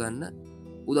ලබා ගන්න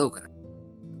උදව් කරන්නේ.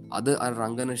 අද අර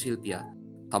රංගන ශිල්පියා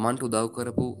Tamanට උදව්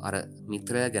කරපු අර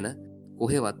මිත්‍රයා ගැන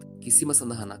කොහෙවත් කිසිම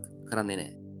සඳහනක් කරන්නේ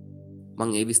නැහැ.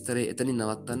 මම ඒ විස්තරේ එතනින්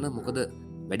නවත්තන්න. මොකද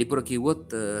වැඩිපුර කිව්වොත්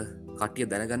කට්ටිය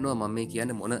දැනගන්නවා මම මේ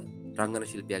කියන්නේ මොන රංගන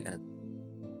ශිල්පියා ගැනද.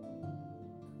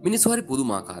 මිනිස්සු හරි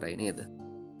පුදුමාකාරයි නේද?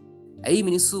 ඇයි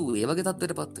මිනිස්සු ඒ වගේ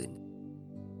තත්ත්වයට පත් වෙන්නේ?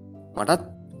 මටත්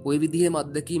ওই විදිහේම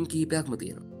අත්දැකීම් කිහිපයක්ම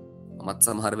තියෙනවා. මමත්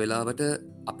සමහර වෙලාවට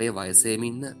අපේ වයසේම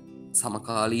ඉන්න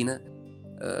සමකාලීන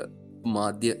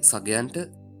මාධ්‍ය සගයන්ට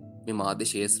මේ මාධ්‍ය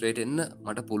ශේත්‍රයට එන්න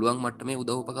මට පුළුවන් මට්ටමේ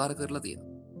උදව් උපකාර කරලා තියෙනවා.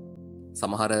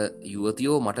 සමහර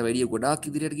යුවතියෝ මට වැඩිය ගොඩාක්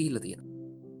ඉදිරියට ගිහිල්ලා තියෙනවා.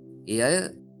 ඒ අය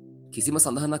කිසිම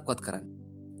සඳහනක්වත් කරන්නේ.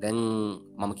 දැන්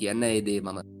මම කියන්නේ ඒ දේ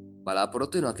මම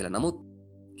බලාපොරොත්තු වෙනවා කියලා. නමුත්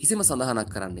කිසිම සඳහනක්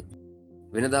කරන්නේ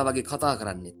වෙනදා වගේ කතා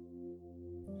කරන්නේ.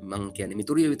 මං කියන්නේ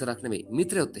මිතුරිය විතරක් නෙමෙයි,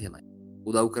 මිත්‍රයොත් එහෙමයි.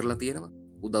 උදව් කරලා තියෙනවා,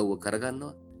 උදව්ව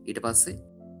කරගන්නවා. ඊට පස්සේ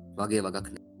වගේ වගක්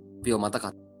නෑ. පියව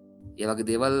මතකත්. ඒ වගේ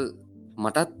දේවල්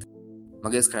මටත්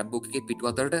මගේ ස්ක්‍රැප් බුක් එකේ පිටු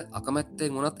අතරට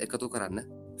අකමැත්තෙන් වුණත් එකතු කරන්න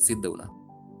සිද්ධ වුණා.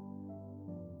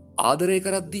 ආදරය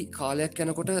කරද්දී කාලයක්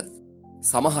යනකොට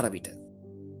සමහර විට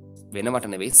වෙනවට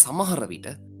නෙවෙයි සමහර විට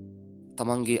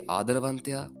තමන්ගේ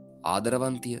ආදරවන්තයා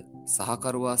ආදරවන්තිය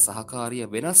සහකරුවා සහකාරිය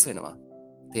වෙනස් වෙනවා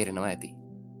තේරෙනවා ඇති.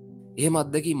 එහෙම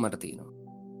අත්දැකීම් මට තියෙනවා.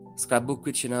 ස්ක්‍රැප් බුක්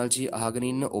විත් ශිනාල්ජී අහගෙන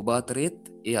ඉන්න ඔබ අතරේත්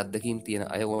ඒ අත්දැකීම් තියෙන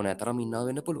අය ඕන තරම් ඉන්නවා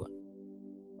වෙන්න පුළුවන්.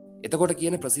 එතකොට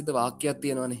කියන ප්‍රසිද්ධ වාක්‍යයක්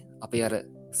තියෙනවානේ. අපේ අර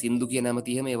සින්දු කියන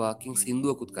නැමැති එහෙම ඒ වාක්‍යයෙන්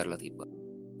සින්දුවකුත් කරලා තිබ්බා.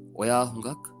 ඔයා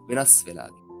හුඟක් වෙනස් වෙලා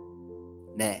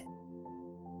නෑ.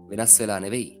 වෙනස් වෙලා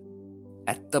නෙවෙයි.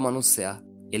 ඇත්ත මනුස්සයා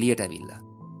එළියට ඇවිල්ලා.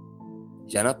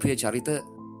 ජනප්‍රිය චරිත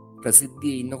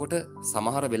ප්‍රසිද්ධියේ ඉන්නකොට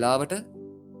සමහර වෙලාවට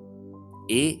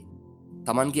ඒ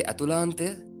තමන්ගේ ඇතුළාන්තය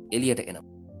එළියට එනවා.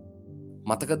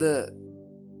 මතකද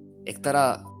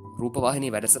එක්තරා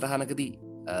රූපවාහිනී වැඩසටහනකදී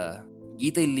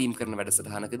ගීත ඉල්ලීම් කරන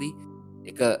වැඩසටහනකදී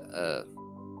එක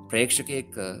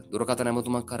ප්‍රේක්ෂකයෙක් දුරකථන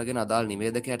ඇමතුමක් අරගෙන අදාළ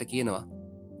නිවේදකයාට කියනවා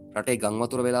රටේ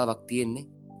ගංවතුර වෙලාවක් තියෙන්නේ.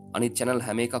 අනිත් channel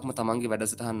හැම එකක්ම තමන්ගේ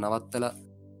වැඩසටහන් නවත්තලා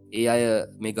ඒ අය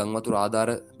මේ ගංවතුර ආධාර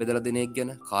බෙදලා දෙන එක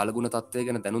ගැන කාලගුණ තත්ත්වය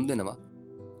ගැන දැනුම් දෙනවා.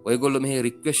 ඔයගොල්ලෝ මෙහි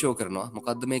රික්වෙස්ට් ෂෝ කරනවා.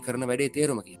 මොකද්ද මේ කරන වැඩේ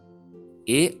තේරුම කියලා.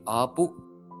 ඒ ආපු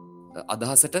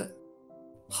අදහසට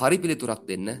හරි පිළිතුරක්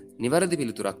දෙන්න, නිවැරදි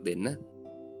පිළිතුරක් දෙන්න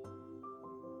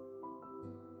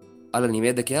අල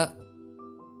නිවේදකයා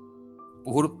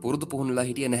පුරුදු පුහුණුලා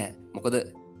හිටියේ නැහැ. මොකද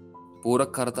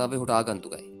පූරක කර්තාවේ හොට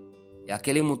ආගන්තුකයි. එයා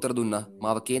කෙලින්ම උත්තර දුන්නා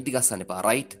මාව කේන්ති ගස්සන්න එපා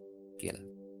රයිට් කියලා.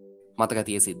 මතක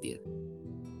තියේ සිද්ධිය.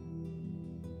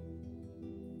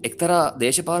 එක්තරා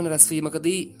දේශපාලන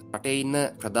රැස්වීමකදී රටේ ඉන්න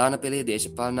ප්‍රධාන පෙළේ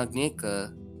දේශපාලනඥයෙක්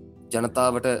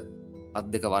ජනතාවට අත්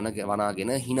දෙක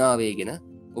වනාගෙන හිනාවේගෙන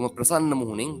බොහොම ප්‍රසන්න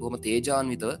මුහුණින් බොහොම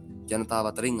තේජාන්විතව ජනතාව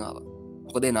අතරින් ආවා.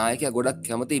 මොකද ඒ නායකයා ගොඩක්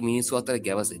කැමති මිනිස්සු අතර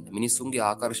ගැවසෙන්න, මිනිස්සුන්ගේ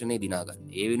ආකර්ෂණය දිනා ගන්න.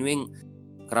 ඒ වෙනුවෙන්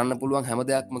කරන්න පුළුවන් හැම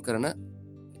දෙයක්ම කරන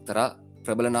එක්තරා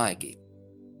ප්‍රබල නායකයෙක්.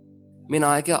 මේ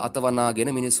නායකයා අත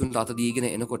වනාගෙන මිනිස්සුන්ට අත දීගෙන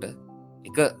එනකොට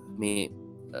එක මේ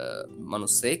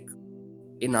මිනිස්සෙක්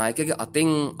ඒ නායකගේ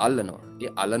අතෙන් අල්ලනවා.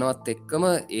 ඒ අල්ලනවත් එක්කම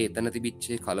ඒ එතන තිබිච්ච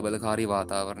කලබලකාරී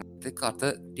වාතාවරණයත් එක්ක අත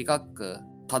ටිකක්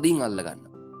තදින් අල්ල ගන්න.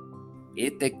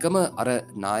 ඒත් එක්කම අර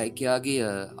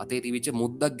නායකයාගේ අතේ තිබිච්ච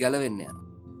මුද්දක් ගැලවෙන්න යනවා.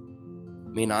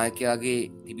 මේ නායකයාගේ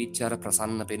තිබිච්ච අර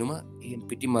ප්‍රසන්න පෙනුම එහෙන්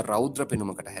පිටිම රෞද්‍ර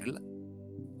පෙනුමකට හැරිලා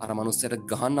අර මනුස්සයට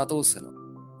ගහන්න අත උස්සනවා.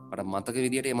 මට මතක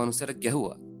විදියට ඒ මනුස්සයට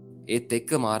ගැහුවා. ඒත්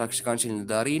එක්කම ආරක්ෂකාංශ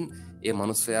නිලධාරීන් ඒ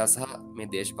මනුස්සයා සහ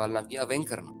මේ දේශපාලනඥයා වෙන්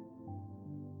කරනවා.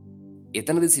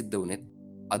 එතනදි සිද්ධ වුණේ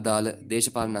අදාළ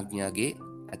දේශපාලනඥයාගේ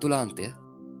ඇතුළාන්තය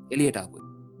එළියට ආපුවා.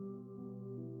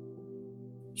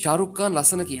 ශාරුක් ඛාන්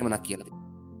ලස්සන කියමනක් කියලා තියෙනවා.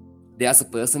 There's a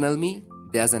personal me,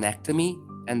 there's an actor me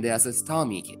and there's a star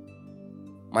me කියන.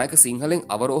 මයික සිංහලෙන්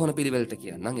අවරෝහණ පිළිවෙලට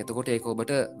කියන්නම්. එතකොට ඒක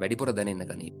ඔබට වැඩිපුර දැනෙන්න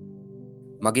ගනී.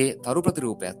 මගේ තරු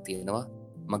ප්‍රතිරූපයක් තියෙනවා,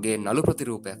 මගේ නළු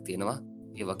ප්‍රතිරූපයක් තියෙනවා,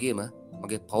 ඒ වගේම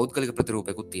මගේ පෞද්ගලික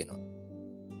ප්‍රතිරූපයකුත් තියෙනවා.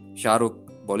 ශාරුක්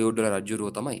බොලිවුඩ් වල රජුරුව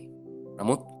තමයි.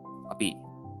 නමුත් අපි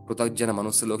පෘථග්ජන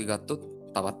මනුස්ස ලෝකෙ ගත්තොත්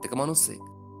තවත් එක මනුස්සෙක්.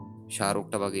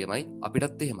 ශාරුක්ට වගේමයි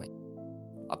අපිටත් එහෙමයි.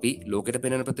 අපි ලෝකෙට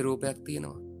පෙනෙන ප්‍රතිරූපයක්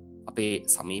තියෙනවා. අපේ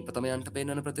සමීපතමයන්ට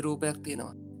පෙන්වන ප්‍රතිරූපයක්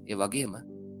තියෙනවා. ඒ වගේම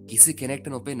කිසි කෙනෙක්ට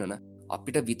නොපෙන්වන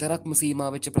අපිට විතරක්ම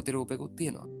සීමා වෙච්ච ප්‍රතිරූපයකුත්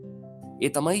තියෙනවා. ඒ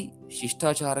තමයි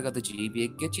ශිෂ්ටාචාරගත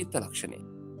ජීවියෙක්ගේ චිත්ත ලක්ෂණය.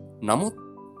 නමුත්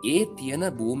ඒ තියෙන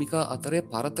භූමිකා අතරේ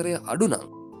පරතරය අඩු නම්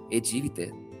ඒ ජීවිතය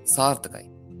සාර්ථකයි.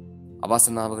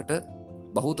 අවසනාවකට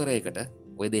බහුතරයකට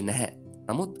ඔය දෙන්නේ නැහැ.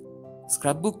 නමුත්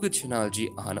ස්ක්‍රැප් බුක් විත් ශිනාල්ජී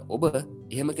අහන ඔබ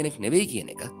එහෙම කෙනෙක් නෙවෙයි කියන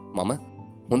එක මම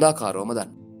හොඳාකාරවම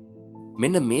දන්නවා.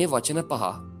 මෙන්න මේ වචන පහ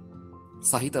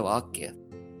සහිත වාක්‍ය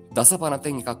දස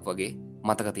පනතෙන් එකක් වගේ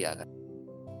මතකතියාගන්න.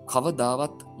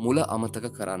 කවදාවත් මුල අමතක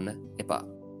කරන්න එපා.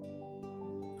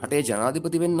 රටේ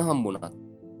ජනාධිපති වෙන්න හම්බුණත්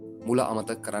මුල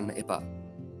අමතක කරන්න එපා.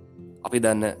 අපි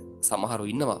දන්න සමහරු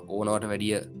ඉන්නවා ඕනවට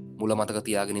වැඩිය මුල මතක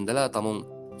තියාගෙන ඉඳලා තමුන්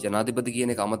ජනාධිපති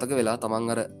කියන එක අමතක වෙලා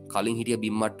තමන් අර කලින් හිටිය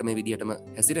බිම්මට්ටම විදිහටම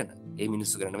හැසිරෙන ඒ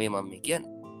මිනිස්සු කරන මේ මම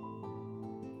කියන්නේ.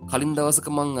 කලින් දවසක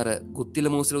මං අර ගුත්තිල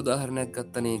මූසිල උදාහරණයක්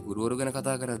ගත්තනේ ගුරුවරු ගැන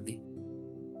කතා කරද්දී.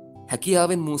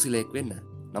 හැකියාවෙන් මූසිලයෙක් වෙන්න.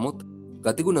 නමුත්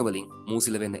ගතිගුණ වලින්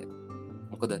මූසිල වෙන්න.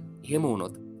 මොකද එහෙම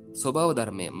වුණොත් ස්වභාව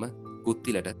ධර්මයෙන්ම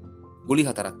ගුත්තිලට ගුලි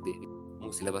 4ක් දේවි.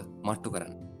 මූසිලව මට්ටු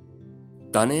කරන්න.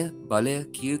 ධනය, බලය,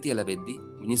 කීර්තිය ලැබෙද්දී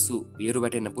මිනිස්සු වියරු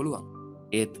වැටෙන්න පුළුවන්.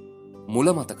 ඒත් මුල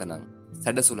මතක නම්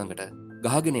සැඩ සුළඟට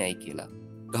ගහගෙන යයි කියලා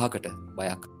ගහකට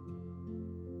බයක්.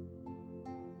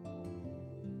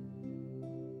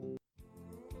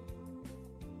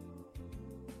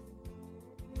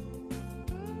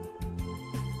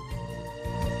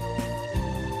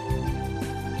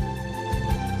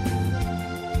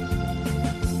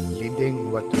 ලිඳෙන්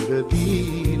වතුර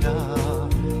බීලා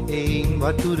එයින්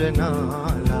වතුර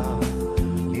නාලා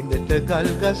ලිඳට ගල්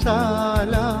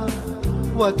ගසාලා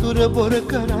වතුර බොර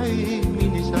කරයි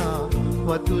මිනිසා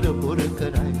වතුර බොර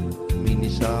කරයි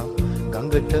මිනිසා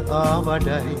ගඟට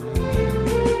ආවඩයි.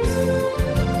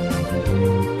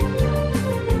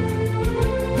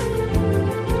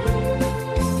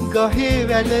 ගහේ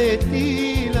වැල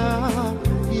එතිලා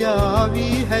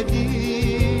යාවී හැදී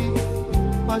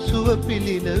පසුව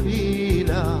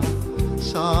පිළිලවීලා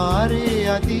සාරේ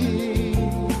අදී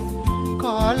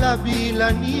කාලා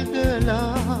බීලා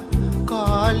නිදලා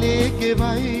කාලේ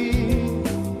ගෙවයි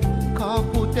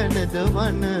කාපු තැනද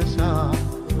වනසා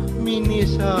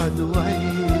මිනිසා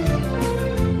දුවයි.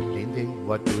 ලිඳෙන්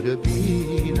වතුර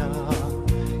බීලා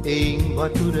එයින්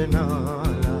වතුර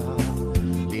නාලා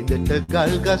ලිඳට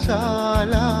ගල්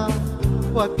ගසාලා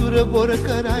වතුර බොර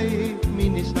කරයි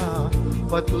මිනිසා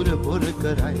වතුර බොර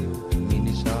කරයි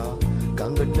මිනිසා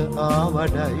ගඟට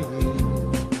ආවඩයි.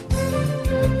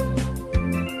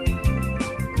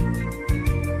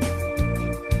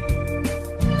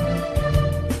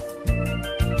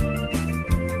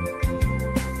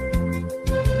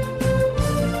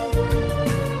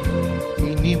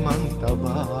 ඉනිමන්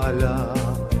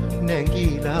තබාලා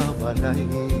නැගීලා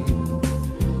බලයි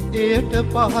එයට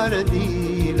පහර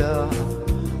දීලා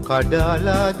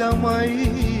කඩාලා දමයි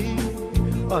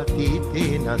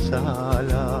අතීතේ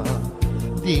නසාලා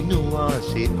දිනුවා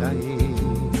සිතයි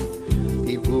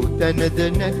තිබූ තැනද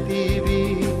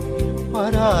නැතිවී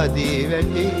පරාදේ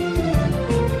වැටේ.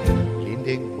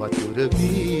 ලිඳෙන් වතුර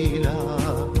බීලා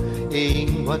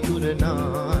එයින් වතුර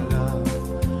නාලා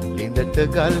ලිඳට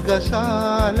ගල්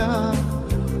ගසාලා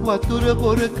වතුර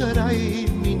බොර කරයි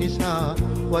මිනිසා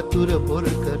වතුර බොර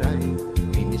කරයි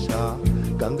මිනිසා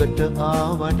ගඟට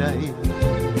ආවඩයි.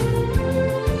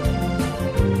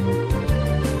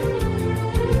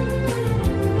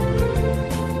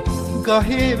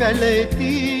 ගහේ වැල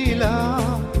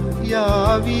එතිලා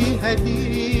යාවී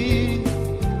හැදී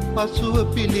පසුව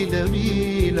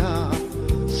පිළිලවීලා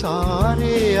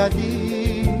සාරේ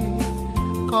අදී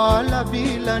කාලා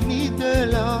බීලා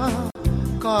නිදලා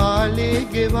කාලේ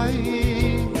ගෙවයි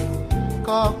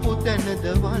කාපු තැනද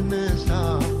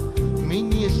වනසා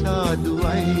මිනිසා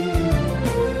දුවයි.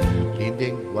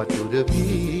 ලිඳෙන් වතුර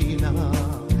බීලා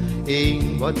එයින්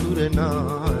වතුර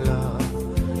නාලා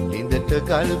ලිඳට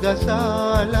ගල්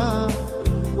ගසාලා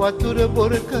වතුර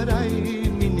බොර කරයි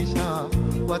මිනිසා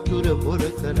වතුර බොර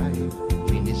කරයි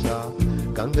මිනිසා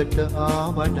ගඟට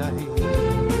ආවඩයි.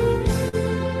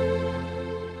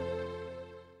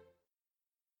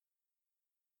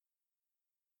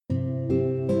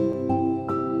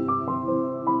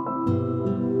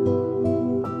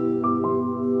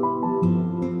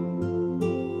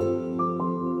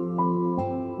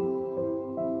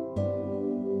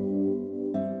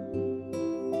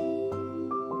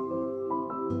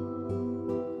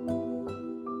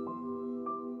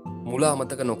 මුල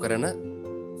අමතක නොකරන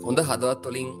හොඳ හදවත්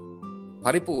වලින්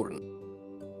පරිපූර්ණ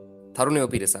තරුණයෝ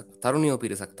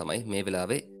පිරිසක් තමයි මේ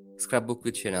වෙලාවේ ස්ක්‍රැප් බුක්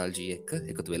විත් ෂෙනල් ජී එක්ක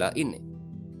එකතු වෙලා ඉන්නේ.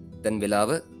 දැන් වෙලාව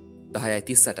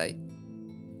 10:38යි.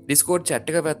 ඩිස්කෝඩ් chat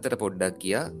එක පැත්තට පොඩ්ඩක්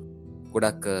ගියා.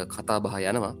 ගොඩක් කතා බහ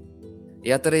යනවා.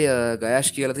 ඒ අතරේ ගයාෂ්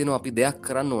කියලා තිනවා අපි දෙයක්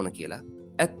කරන්න ඕන කියලා.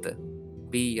 ඇත්ත.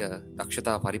 අපි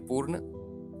දක්ෂතා පරිපූර්ණ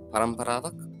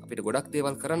පරම්පරාවක් අපිට ගොඩක්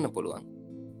දේවල් කරන්න පුළුවන්.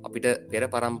 අපිට පෙර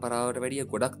පරම්පරාවට වැඩිය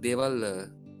ගොඩක් දේවල්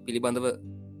පිළිබඳව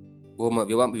බොහොම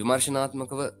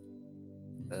විමර්ශනාත්මකව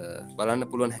බලන්න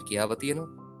පුළුවන් හැකියාව තියෙනවා.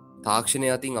 තාක්ෂණය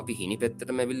අතින් අපි හිණි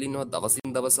පැත්තටම ඇවිල්ලා ඉන්නවා.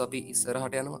 දවසින් දවස අපි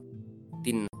ඉස්සරහට යනවා.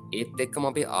 ඉතින් ඒත් එක්කම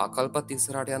අපේ ආකල්පත්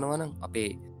ඉස්සරහට යනවා නම් අපේ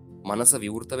මනස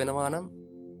විවෘත වෙනවා නම්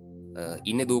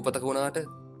ඉන්න දූපතක වුණාට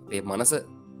අපේ මනස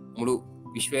මුළු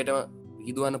විශ්වයටම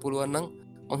විහිදුවන්න පුළුවන් නම්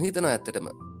මං හිතනවා ඇත්තටම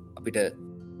අපිට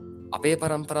අපේ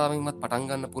පරම්පරාවෙන්වත් පටන්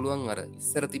ගන්න පුළුවන් අර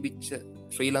ඉස්සර තිබිච්ච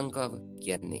ශ්‍රී ලංකාව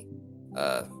කියන්නේ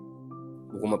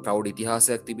බොහොම ප්‍රෞඩ්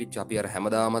ඉතිහාසයක් තිබිච්ච අපි අර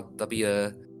හැමදාමත් අපි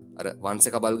අර වංශ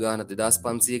කබල් ගාන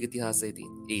 2500ක ඉතිහාසය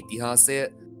තියෙන. ඒ ඉතිහාසය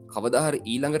කවදා හරි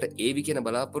ඊළඟට ඒවි කියන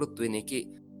බලාපොරොත්තු වෙන එකේ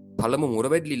පළමු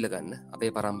මුරවැඩලිල්ල ගන්න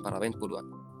අපේ පරම්පරාවෙන් පුළුවන්.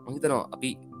 මම හිතනවා අපි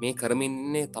මේ කරමින්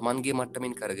ඉන්නේ Tamanගේ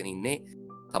මට්ටමින් කරගෙන ඉන්නේ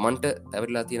Tamanට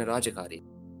පැවරලා තියෙන රාජකාරිය.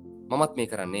 මමත් මේ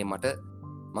කරන්නේ මට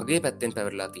මගේ පැත්තෙන්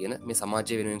පැවරලා තියෙන මේ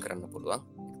සමාජය වෙනුවෙන් කරන්න පුළුවන්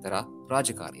එක්තරා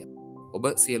රාජකාරියක්. ඔබ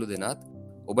සියලු දෙනාත්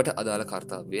ඔබට අදාළ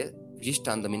කාර්යය විශිෂ්ට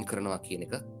අන්දමින් කරනවා කියන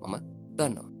එක මම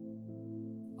දන්නවා.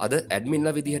 අද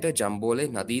ඇඩ්මින්ලා විදිහට ජම්බෝලේ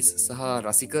නදීස් සහ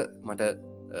රසික මට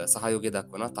සහයෝගය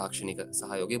දක්වන තාක්ෂණික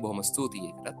සහයෝගය බොහොම ස්තුතියි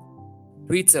ඒකට.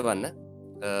 ට්වීට්ස් එවන්න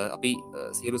අපි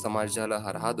සියලු සමාජ ජාල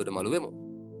හරහා දොඩමළු වෙමු.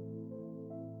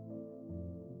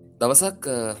 දවසක්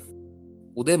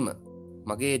උදෙන්ම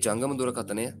මගේ ජංගම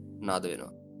දුරකථනය නාද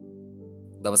වෙනවා.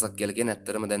 දවසක් කියලා කියන්නේ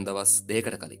ඇත්තටම දැන් දවස්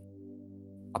 2කට කලින්.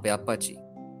 අපේ අප්පච්චි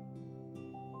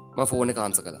මම ෆෝන් එක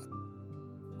ආන්සර් කළා.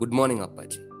 good morning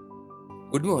අප්පච්චි.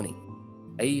 good morning.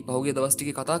 ඇයි පහුගිය දවස්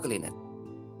ටිකේ කතා කළේ නැත්?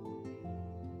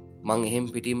 මං එහෙම්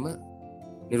පිටින්ම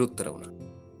නිරුත්තර වුණා.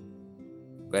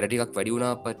 වැඩ ටිකක් වැඩි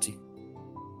වුණා අප්පච්චි.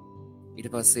 ඊට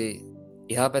පස්සේ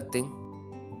එහා පැත්තෙන්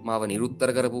මාව නිරුත්තර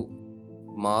කරපු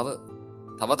මාව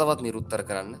තව තවත් නිරුත්තර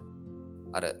කරන්න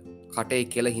අර කටේ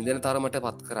කෙල හිඳෙන තරමට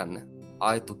පත් කරන්න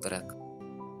ආයෙත් උත්තරයක්.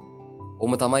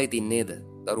 ඔම තමයි ඉතින් නේද?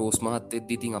 දරුවෝ උස්මහත්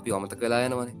වෙද්දී ඉතින් අපි අමතක වෙලා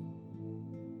යනවනේ.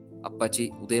 අප්පච්චි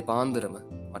උදේ පාන්දරම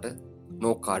මට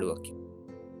නෝක් කාඩුවක් කිව්වා.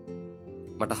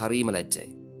 මට හරීම ලැජ්ජයි.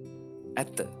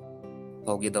 ඇත්ත.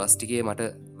 පහුගිය දවස් ටිකේ මට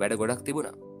වැඩ ගොඩක්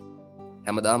තිබුණා.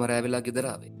 හැමදාම රෑ වෙලා ගෙදර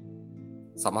ආවේ.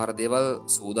 සමහර දේවල්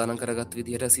සූදානම් කරගත්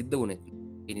විදිහට සිද්ධ වුණේ.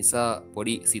 ඒ නිසා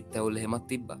පොඩි සිත් ඇවුල් එහෙමත්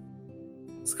තිබ්බා.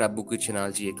 Scrap book with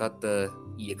channel G එකත්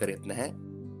ඊයේ කරෙත් නැහැ.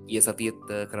 ඊයේ සතියෙත්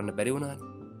කරන්න බැරි වුණානේ.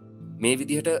 මේ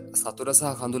විදිහට සතුට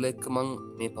සහ කඳුල එක්ක මං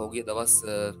මේ පහුගිය දවස්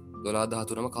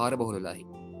 12-13ම කාර්ය බහුල වෙලා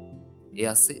හිටියා. ඒ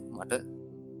ඇස්සේ මට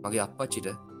මගේ අප්පච්චිට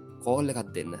කෝල් එකක්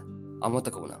දෙන්න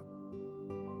අමතක වුණා.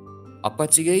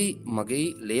 අප්පච්චිගෙයි මගේ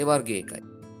ලේ වර්ගය එකයි.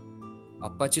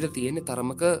 අප්පච්චිට තියෙන්නේ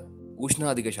තරමක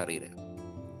උෂ්ණාධික ශරීරයක්.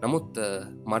 නමුත්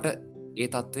මට ඒ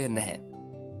තත්ත්වය නැහැ.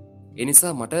 ඒ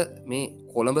නිසා මට මේ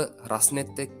කොළඹ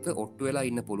රස්නෙත් එක්ක ඔට්ටු වෙලා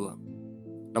ඉන්න පුළුවන්.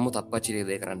 නමුත් අප්පච්චිට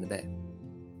දේ කරන්න බෑ.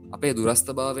 අපේ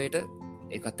දුරස්ථභාවයට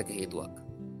ඒකත් එක හේතුවක්.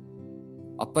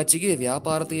 අප්පච්චිගේ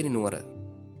ව්‍යාපාර තියෙන නුවර,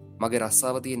 මගේ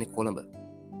රස්සාව තියෙන කොළඹ.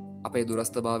 අපේ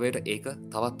දුරස්ථභාවයට ඒක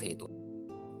තවත් හේතුවක්.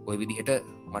 ওই විදිහට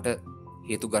මට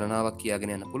හේතු ගණනාවක්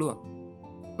කියාගෙන යන්න පුළුවන්.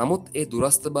 නමුත් ඒ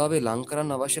දුරස්ථභාවය ලං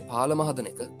කරන්න අවශ්‍ය පාලම හදන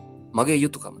එක මගේ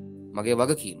යුතුයකම, මගේ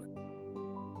වගකීම.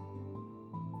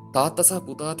 තාත්තා සහ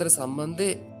පුතා අතර සම්බන්ධය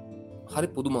හරි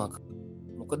පුදුමාකාරයි.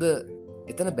 මොකද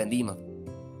එතන බැඳීමක්,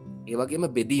 ඒ වගේම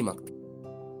බෙදීමක්.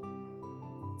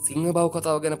 සිංහ බව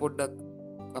කතාව ගැන පොඩ්ඩක්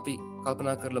අපි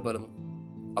කල්පනා කරලා බලමු.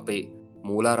 අපේ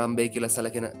මූලාරම්භය කියලා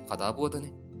සැලකෙන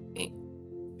කතාපුවතනේ. මේ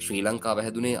ශ්‍රී ලංකාව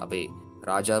හැදුනේ අපේ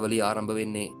රාජාවලිය ආරම්භ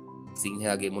වෙන්නේ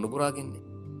සිංහයාගේ මුණුපුරාගෙන්නේ.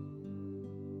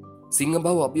 සිංහ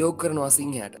බව අභියෝග කරනවා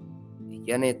සිංහයාට.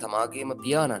 කියන්නේ තමාගේම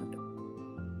පියාණන්ට.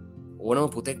 ඕනම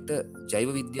පුතෙක්ට ජෛව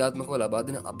විද්‍යාත්මකව ලබා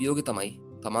දෙන අභියෝගය තමයි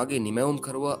තමාගේ නිමැවුම්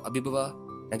කරුවා අභිබවා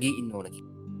නැගී ඉන්න ඕන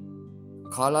කියලා.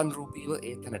 කාලානුරූපීව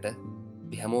ඒ තැනට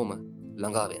අපි හැමෝම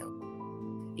ළඟා වෙනවා.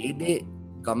 ඒ දේ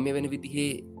ගම්ම්‍ය වෙන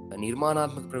විදිහේ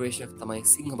නිර්මාණාත්මක ප්‍රවේශයක් තමයි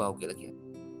සිංහ බව කියලා කියන්නේ.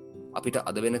 අපිට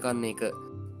අද වෙනකන් ඒක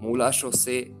මූලාශ්‍ර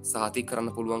ඔස්සේ සාතික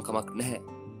කරන්න පුළුවන් කමක් නැහැ.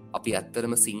 අපි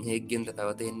ඇත්තටම සිංහෙක්ගෙන්ද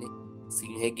පැවතෙන්නේ,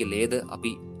 සිංහෙක්ගේ ලේද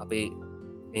අපි අපේ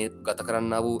මේ ගත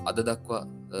කරන්න වූ අද දක්වා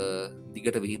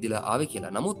දිගට විහිදිලා ආවේ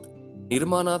කියලා. නමුත්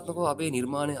නිර්මාණාත්මකව අපේ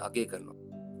නිර්මාණය අගය කරනවා.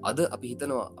 අද අපි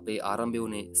හිතනවා අපේ ආරම්භය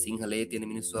වුණේ සිංහලයේ තියෙන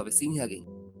මිනිස්සු අපි සිංහයාගෙන්.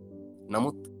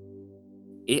 නමුත්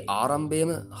ඒ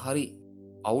ආරම්භයම හරි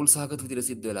අවුල් සහගත විදිහට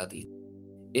සිද්ධ වෙලා තියෙනවා.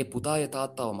 ඒ පුතාගේ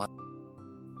තාත්තව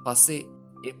පස්සේ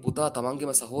ඒ පුතා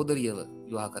තමන්ගේම සහෝදරියව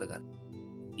විවාහ කරගන්න.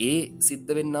 ඒ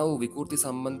සිද්ධ වෙන්නා වූ විකෘති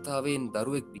සම්බන්ධතාවයෙන්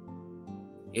දරුවෙක්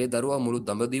ඒ දරුවා මුළු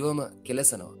දඹදිවම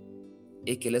කෙලසනවා.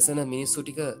 ඒ කෙලසන මිනිස්සු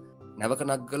ටික නැවක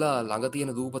නග්ගලා ළඟ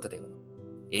තියෙන දූපතට එනවා.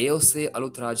 ඒ ඔස්සේ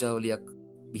අලුත් රාජාවලියක්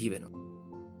බිහි වෙනවා.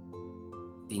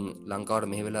 ඉතින් ලංකාවට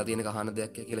මෙහෙ වෙලා තියෙන කහන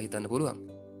දෙයක් කියලා හිතන්න පුළුවන්.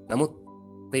 නමුත්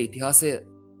මේ ඉතිහාසය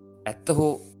ඇත්ත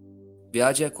හෝ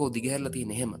ව්‍යාජයක් හෝ දිගහැරලා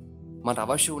තියෙන එහෙම මට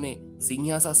අවශ්‍ය වුණේ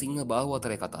සිංහයා සහ සිංහ බාහුව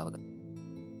අතරේ කතාවක.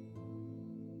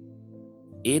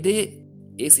 ඒ දේ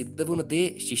ඒ සිද්ධ වුණ දේ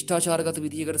ශිෂ්ටාචාරගත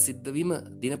විදිහකට සිද්ධ වීම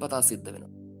දිනපතා සිද්ධ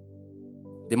වෙනවා.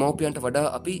 දෙමව්පියන්ට වඩා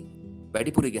අපි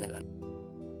වැඩිපුර ඉගෙන ගන්න.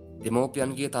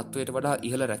 දෙමව්පියන්ගේ තත්වයට වඩා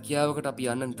ඉහළ රැකියාවකට අපි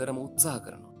යන්න නිතරම උත්සාහ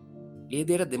කරනවා. ඒ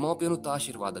දේට දෙමව්පියනුත්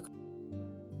ආශිර්වාද කරනවා.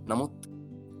 නමුත්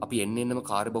අපි එන්නම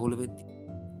කාර්යබහුල වෙද්දි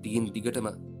දිගින් දිගටම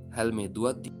හැල්මේ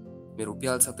දුවද්දි මේ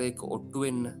රුපියල් 7ක ඔට්ටු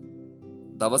වෙන්න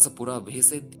දවස පුරා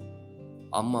වෙහෙසෙද්දි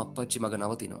අම්මා අප්පච්චි මග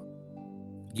නවතිනවා.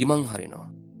 ගිමන් හරිනවා.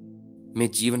 මේ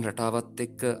ජීවන රටාවත්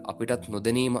එක්ක අපිටත්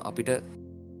නොදැනීම අපිට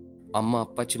අම්මා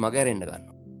අප්පච්චි මග ඇරෙන්න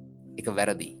ගන්නවා. ඒක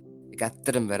වැරදි. ඒක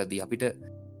ඇත්තටම වැරදි. අපිට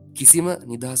කිසිම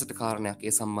නිදහසට කාරණයක්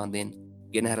ඒ සම්බන්ධයෙන්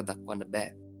ගෙනහැර දක්වන්න බෑ.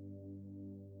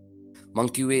 මං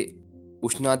කිව්වේ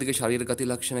උෂ්ණාධික ශරීර ගති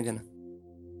ලක්ෂණ ගැන.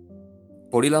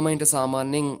 පොඩි ළමයින්ට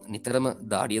සාමාන්‍යයෙන් නිතරම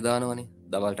දාඩිය දානවනේ.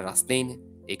 දවල්ට රස්නේනේ.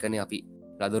 ඒකනේ අපි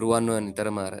ලදරුවන්ව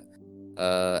නිතරම අර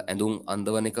ඇඳුම්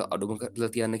අන්දවන එක අඩුම කරලා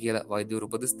තියන්න කියලා වෛද්‍යවරු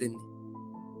උපදෙස් දෙන්නේ.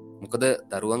 මොකද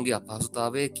දරුවන්ගේ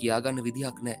අපහසුතාවය කියාගන්න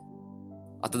විදිහක් නැහැ.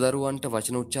 අතදරුවන්ට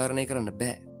වචන උච්චාරණය කරන්න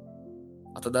බෑ.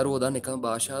 අතදරුවෝ දන්න එකම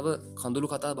භාෂාව කඳුළු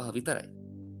කතා බහ විතරයි.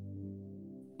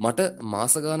 මට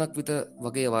මාස ගාණක් විතර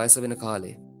වගේ වයස වෙන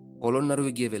කාලේ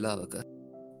පොළොන්නරුවේ ගිය වෙලාවක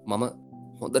මම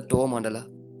හොඳ ටෝ මඬලා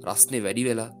රස්නේ වැඩි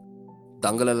වෙලා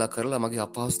දඟලලා කරලා මගේ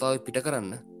අපහසුතාවය පිට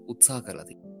කරන්න උත්සාහ කරලා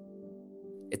තිබුණා.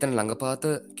 එතන ළඟපාත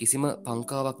කිසිම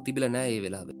පංකාවක් තිබිලා නැහැ ඒ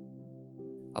වෙලාවේ.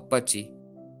 අප්පච්චි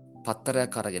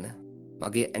පත්තරයක් අරගෙන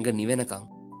මගේ ඇඟ නිවෙනකන්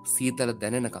සීතල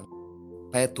දැනෙනකන්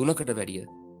පැය 3කට වැඩිය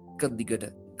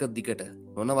එක දිගට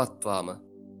නොනවත්වාම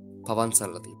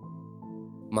පවන්සල්ලා තිබුණා.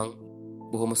 මං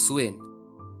බොහොම සුවෙන්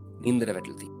නින්දට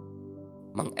වැටලා තිබුණා.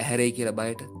 මං ඇහැරෙයි කියලා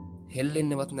බයට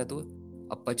හෙල්ලෙන්නවත් නැතුව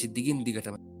අප්පච්චි දිගින්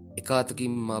දිගටම එක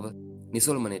අතකින් මාව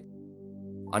නිසල්මනේ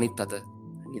අනිත් අත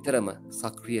නිතරම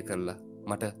සක්‍රිය කරලා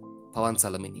මට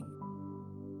පවන්සලමින් ඉන්න.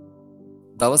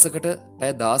 දවසකට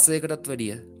පැය 16කටත්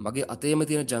වැඩිය මගේ අතේම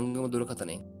තියෙන ජංගම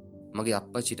දුරකථනයෙන් මගේ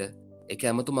අප්පච්චිට එක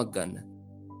ඇමතුමක් ගන්න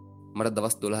මට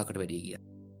දවස් 12කට වැඩිය ගියා.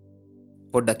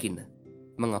 පොඩ්ඩක් ඉන්න.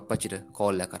 මං අප්පච්චිට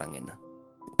කෝල් එකක් අරන් එන්න.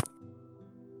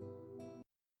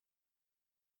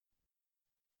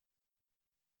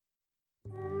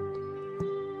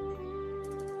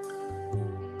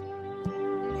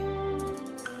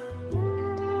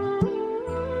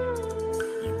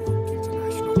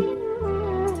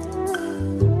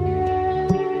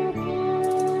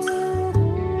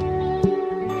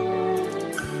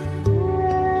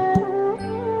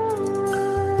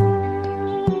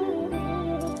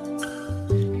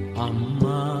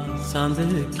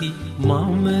 සඳකි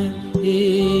මම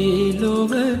ඒ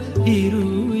ලොව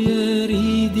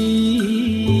හිරුයරිදී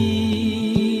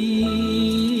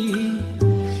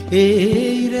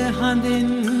ඒර හඳෙන්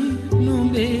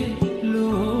නුඹේ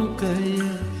ලෝකය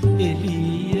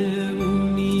එළිය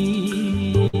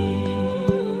වුණී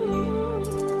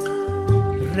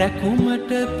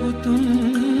රැකුමට පුතුන්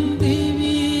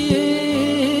දිවියේ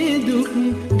දුක්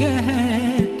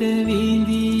ගැහැට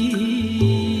විඳී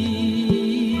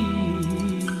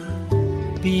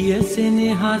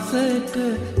පියසෙනෙහසට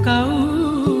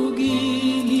කවුගිලිය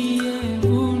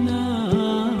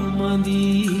වුණා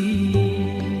මදී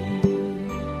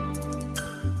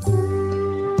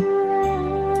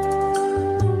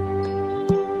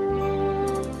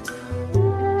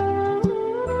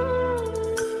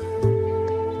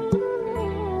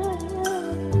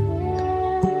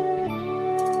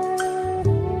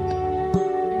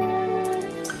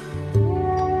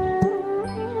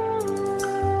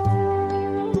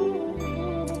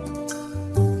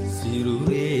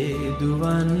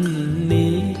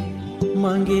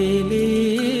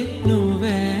මගේලේ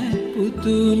නොවෑ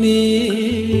පුතුනේ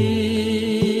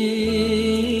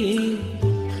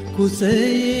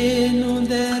කුසයේ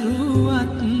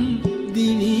නොදැරුවත්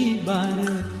දිවි බර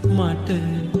මට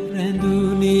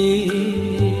රැඳුනේ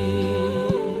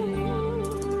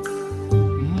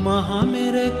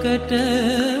මහමෙරකට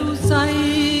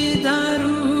උසයි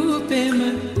දරු පෙම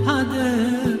හද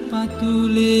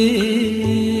පතුලේ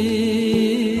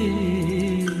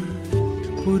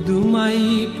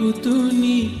පුදුමයි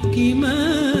පුතුනි කිම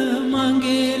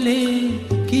මගේලේ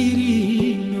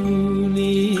කිරිනුනේ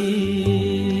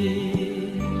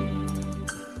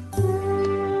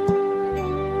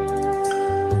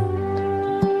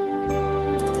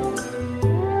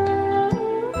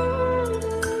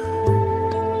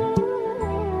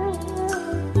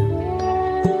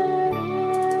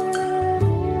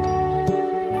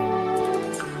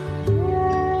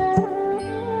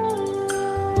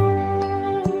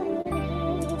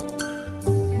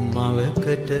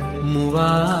මවකට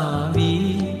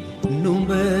මුවාවී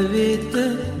නුඹ වෙත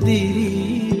දිරි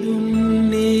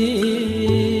දුන්නේ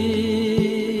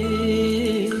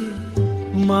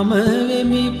මම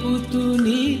වෙමි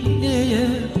පුතුනි එය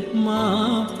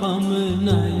මා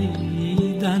පමණයි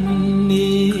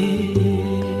දන්නේ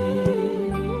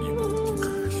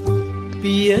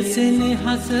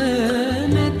පියසෙනෙහස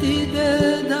නැතිද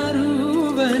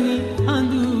දරුවනි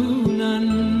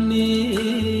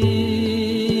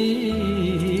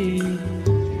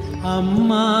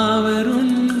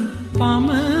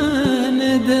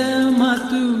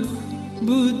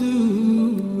බුදු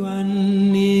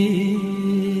වන්නේ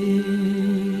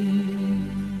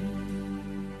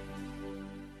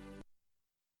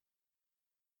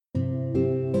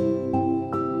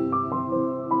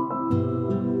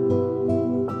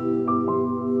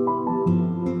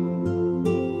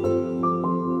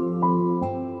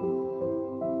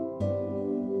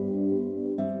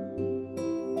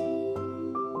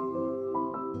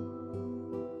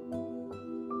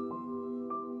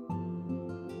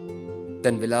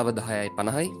දැන් වෙලාව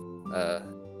 10:50යි.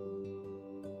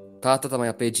 තාත්තා තමයි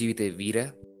අපේ ජීවිතේ වීරයා.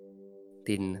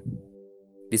 තින්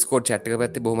ඩිස්කෝඩ් චැට් එක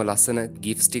පැත්තේ බොහොම ලස්සන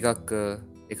ගිෆ්ට්ස් ටිකක්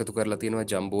එකතු කරලා තියෙනවා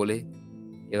ජම්බෝලේ.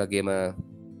 ඒ වගේම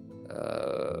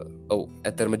ඔව්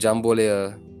ඇත්තටම ජම්බෝලේ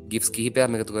ගිෆ්ට්ස් කිහිපයක්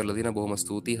එකතු කරලා තියෙනවා. බොහොම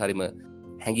ස්තුතියි. හරිම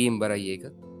හැඟීම් බරයි ඒක.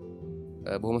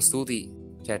 බොහොම ස්තුතියි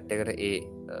චැට් එකට. ඒ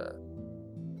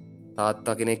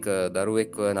තාත්තා කෙනෙක්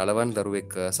දරුවෙක් නලවන්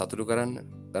දරුවෙක් සතුටු කරන්න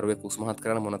දරුවෙක් උස්මහත්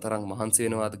කරන්න මොනතරම් මහන්සි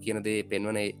වෙනවාද කියන දේ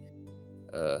පෙන්වන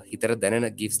හිතට දැනෙන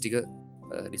ගිෆ්ට්ස් ටික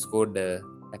ඩිස්කෝඩ්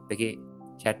ඇප් එකේ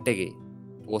චැට් එකේ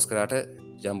පෝස්ට් කරාට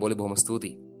ජම්බෝලි බොහොම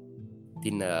ස්තුතියි.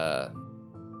 ඉතින්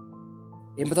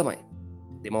එහෙම තමයි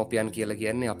දෙමව්පියන් කියලා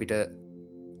කියන්නේ අපිට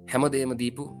හැමදේම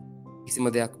දීපු කිසිම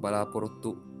දෙයක් බලාපොරොත්තු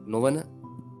නොවන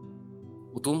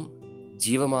උතුම්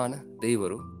ජීවමාන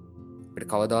දෙවිවරු. අපිට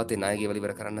කවදාවත් ඒ ණය ගෙවල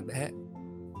ඉවර කරන්න බෑ.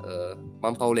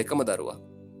 මම පවුලේ එකම දරුවා.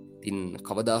 ඉතින්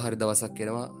කවදා හරි දවසක්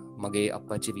එනවා මගේ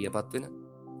අප්පච්චි වියපත් වෙන.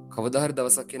 කවදා හරි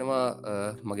දවසක් එනවා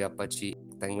මගේ අප්පච්චි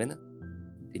තැන් වෙන.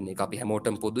 ඉතින් ඒක අපි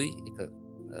හැමෝටම පොදුයි. ඒක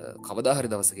කවදා හරි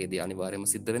දවසකදී අනිවාර්යයෙන්ම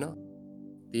සිද්ධ වෙනවා.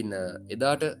 ඉතින්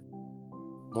එදාට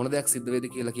මොන දෙයක් සිද්ධ වෙයිද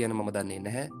කියලා කියන මම දන්නේ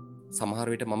නැහැ. සමහර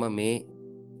විට මම මේ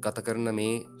ගත කරන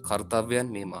මේ කාර්යයන්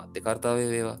මේ මාධ්‍ය කාර්යය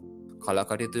වේවා කලා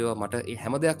කටයුතු වේවා මට ඒ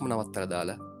හැම දෙයක්ම නවත්තලා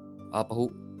දාලා ආපහු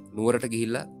නුවරට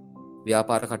ගිහිල්ලා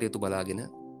ව්‍යාපාර කටයුතු බලාගෙන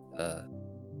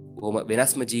බොහොම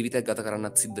වෙනස්ම ජීවිතයක් ගත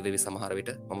කරන්නත් සිද්ධ වෙවි සමහර විට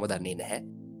මම දන්නේ නැහැ.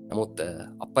 නමුත්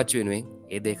අප්පච්චි වෙනුවෙන්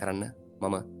ඒ දේ කරන්න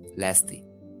මම ලෑස්ති.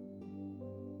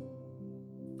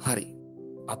 හරි.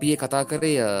 අපි මේ කතා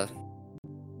කරේ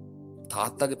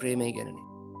තාත්තගේ ප්‍රේමය ගැනනේ.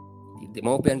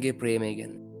 දෙමව්පියන්ගේ ප්‍රේමය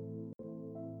ගැන.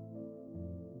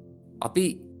 අපි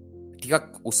ටිකක්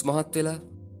උස්මහත් වෙලා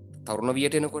තරුණ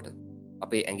වියට එනකොට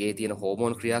අපේ ඇඟේ තියෙන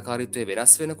හෝමෝන් ක්‍රියාකාරීත්වය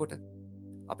වෙනස් වෙනකොට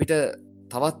අපිට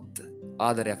තවත්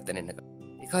ආදරයක් දැනෙන්න.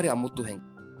 ඒක හරි අමුතු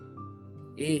හැඟීමක්.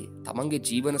 ඒ තමන්ගේ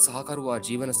ජීවන සහකරුවා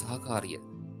ජීවන සහකාරිය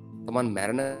තමන්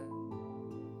මැරෙන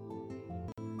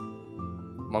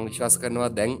මම විශ්වාස කරනවා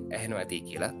දැන් ඇහෙනවා ඇති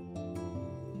කියලා.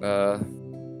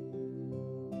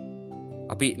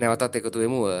 අපි නැවතත් එකතු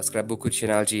වෙමු ස්ක්‍රැප්බුක් විත්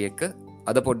ෂෙනාල්ජී එක්ක.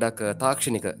 අද පොඩ්ඩක්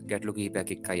තාක්ෂණික ගැටලු කිහිපයක්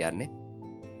එක්කයි යන්නේ.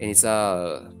 ඒ නිසා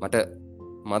මට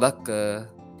මදක්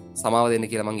සමාව දෙන්න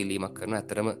කියලා මං ඉල්ලීමක් කරනවා.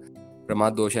 ඇත්තටම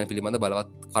ප්‍රමාද දෝෂයන් පිළිබඳ බලවත්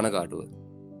කනගාටුව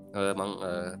මං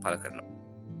පළ කරනවා.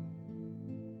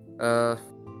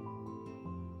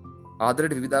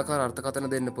 ආදරයට විවිධාකාර අර්ථකථන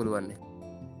දෙන්න පුළුවන්.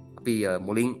 අපි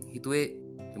මුලින් හිතුවේ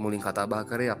මුලින් කතා බහ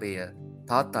කරේ අපේ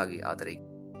තාත්තාගේ ආදරේ.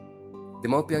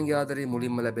 දෙමව්පියන්ගේ ආදරේ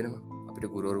මුලින්ම ලැබෙනවා. අපිට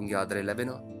ගුරුවරුන්ගේ ආදරේ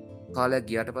ලැබෙනවා. කාලයක්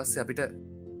ගියාට පස්සේ අපිට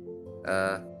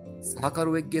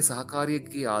සහකරුවෙක්ගේ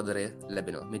සහකාරියෙක්ගේ ආදරය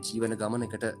ලැබෙනවා. මේ ජීවන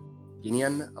ගමනකට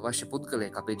ගෙනියන්න අවශ්‍ය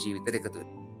පුද්ගලයෙක් අපේ ජීවිතේට එකතු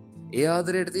වෙනවා. ඒ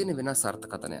ආදරයට තියෙන වෙනස්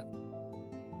අර්ථකථනයක්.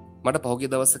 මට පහුගිය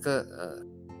දවසක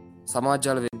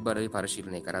සමාජාල වෙබ් අඩවි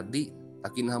පරිශීලනය කරද්දී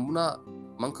දකින්න හම්බුණා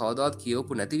මං කවදාවත්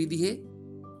කියවපු නැති විදිහේ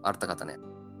අර්ථකථනයක්.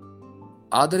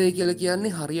 ආදරය කියලා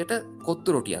කියන්නේ හරියට කොත්තු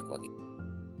රොටියක් වගේ.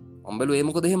 මම බැලුවා ඒ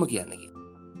මොකද එහෙම කියන්නේ කියලා.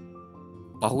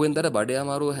 පහුවෙන්දට බඩේ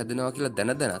අමාරුව හැදෙනවා කියලා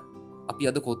දැන දැනත් අපි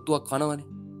අද කොත්තුවක් කනවනේ.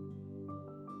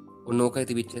 ඔන්න ඕකයි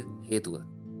තිබිච්ච හේතුව.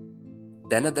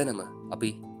 දැන දැනම අපි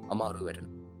අමාරුව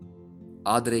වැටෙනවා.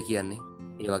 ආදරය කියන්නේ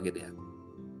ඒ වගේ දෙයක්.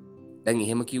 දැන්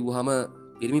එහෙම කිව්වහම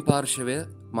පිරිමි පාර්ශවය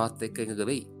මාත් එක්ක එකග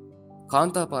වෙයි.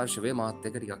 කාන්තා පාර්ශවය මාත්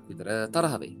එක්ක ටිකක් විතර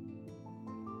තරහ වෙයි.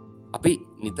 අපි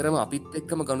නිතරම අපිත්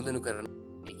එක්කම ගනුදෙනු කරනවා.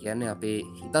 ඒ කියන්නේ අපේ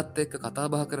හිතත් එක්ක කතා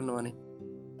බහ කරනවානේ.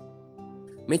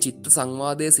 මේ චිත්ත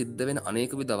සංවාදය සිද්ධ වෙන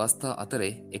අනේක විද අවස්ථා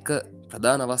අතරේ එක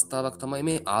ප්‍රධාන අවස්ථාවක් තමයි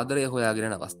මේ ආදරය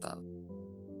හොයාගෙන අවස්ථාව.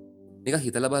 මේක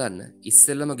හිතලා බලන්න.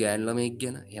 ඉස්සෙල්ලම ගෑනු ළමයෙක්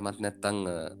ගැන එහෙමත් නැත්නම්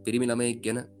පිරිමි ළමයෙක්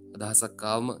ගැන අදහසක්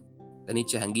ආවම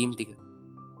දැනෙච්ච හැඟීම් ටික.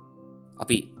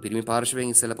 අපි පිරිමි පාර්ශවයෙන්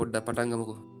ඉස්සෙල්ලා පොඩ්ඩක් පටන්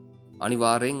ගමුකෝ.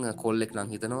 අනිවාර්යෙන් කොල්ලෙක් නම්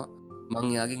හිතනවා මං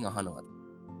එයාගෙන් අහනවා.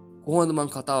 කොහොමද මං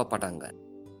කතාව පටන් ගන්නේ?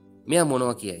 මෙයා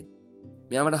මොනවා කියයිද?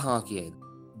 මෙයා මට හා කියයිද?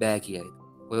 බෑ කියයිද?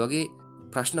 ඔය වගේ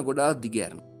ප්‍රශ්න ගොඩාක්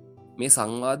දිගෑරෙනවා. මේ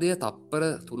සංවාදය තප්පර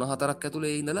 3-4ක්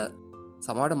ඇතුලේ ඉඳලා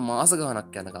සමහරට මාස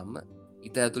ගාණක් යනකම්ම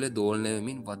ඉත ඇතුලේ දෝලණය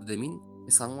වෙමින් වද දෙමින්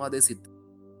මේ සංවාදය සිද්ධ.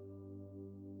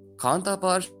 කාන්තා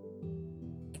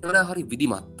පාර්ශවය හරි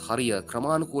විධිමත්, හරිය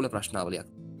ක්‍රමානුකූල ප්‍රශ්නාවලියක්.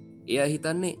 එයා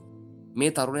හිතන්නේ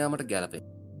මේ තරුණයා මට ගැලපෙයි.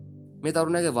 මේ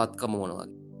තරුණයාගේ වත්කම මොන වගේ?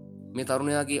 මේ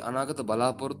තරුණයාගේ අනාගත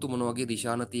බලාපොරොත්තු මොන වගේ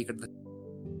දිශානතියකටද?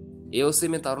 ඒ ඔස්සේ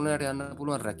මේ තරුණයාට යන්න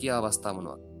පුළුවන් රැකියා අවස්ථා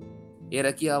මොනවද? ඒ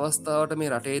රැකියා අවස්ථාවට මේ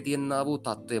රටේ තියෙනා වූ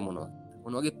තත්ත්වය මොනවද?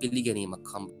 මොන වගේ පිළිගැනීමක්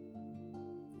හම්බ?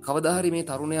 කවදා හරි මේ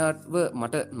තරුණයාටව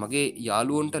මට මගේ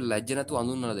යාළුවන්ට ලැජ්ජ නැතුව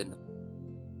අඳුන්වලා දෙන්න.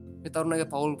 මේ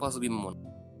තරුණයාගේ පෞල් පසුබිම මොන?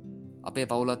 අපේ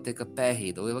පවුලත් එක්ක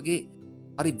පෑහේද? ඔය වගේ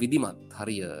හරි විධිමත්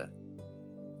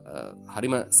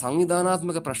හරිම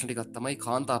සංවිධානාත්මක ප්‍රශ්න ටිකක් තමයි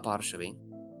කාන්තා පාර්ශවයෙන්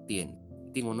තියෙන්නේ.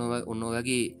 ඉතින් ඔන්න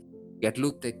ඔයගේ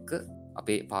ගැටලුත් එක්ක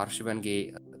අපේ පාර්ශවයන්ගේ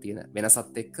තියෙන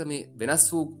වෙනසත් එක්ක මේ වෙනස්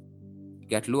වූ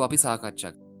ගැටලු අපි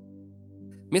සාකච්ඡා කරමු.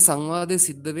 මේ සංවාදය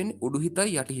සිද්ධ වෙන්නේ උඩු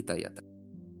හිතයි යටි හිතයි අතර.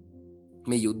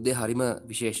 මේ යුද්ධය හරිම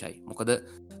විශේෂයි. මොකද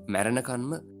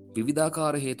මැරෙනකන්ම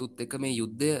විවිධාකාර හේතුත් එක්ක මේ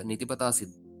යුද්ධය නිතිපතා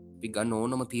සිද්ධ. අපි ගන්න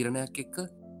ඕනම තීරණයක් එක්ක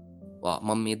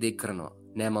මම මේ දේ කරනවා.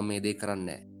 නෑ මම මේ දේ කරන්නේ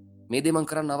නෑ. මේ දේ මං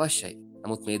කරන්න අවශ්‍යයි.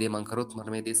 නමුත් මේ දේ මං කරොත් මට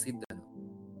මේ දේ සිද්ධ වෙනවා.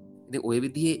 ඉතින් ওই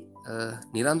විදිහේ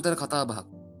නිරන්තර කතා බහක්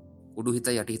උඩු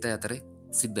හිතයි යටි හිතයි අතර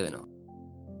සිද්ධ වෙනවා.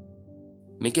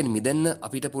 මේකෙන් මිදෙන්න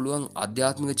අපිට පුළුවන්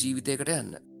ආධ්‍යාත්මික ජීවිතයකට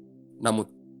යන්න. නමුත්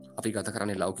අපි ගත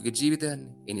කරන්නේ ලෞකික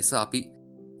ජීවිතයන්නේ. ඒ නිසා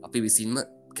අපි විසින්ම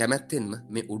කැමැත්තෙන්ම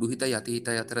මේ උඩු හිතයි යටි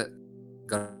හිතයි අතර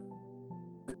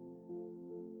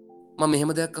මම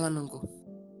මෙහෙම දෙයක් අහන්නම්කෝ.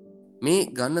 මේ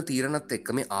ගන්න තීරණත් එක්ක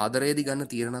මේ ආදරයේදී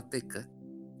ගන්න තීරණත් එක්ක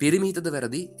පිරිමි හිතද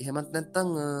වැරදි? එහෙමත් නැත්නම්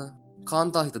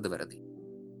කාන්තා හිතද වැරදි?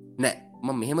 නෑ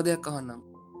මම මෙහෙම දෙයක් අහන්නම්.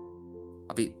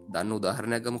 අපි දන්න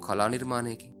උදාහරණයක් ගමු කලා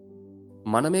නිර්මාණයකින්.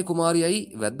 මනමේ කුමාරියයි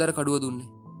වැද්දර කඩුව දුන්නේ.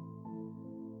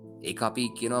 ඒක අපි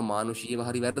කියනවා මානුෂීයව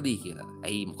හරි වැරදි කියලා.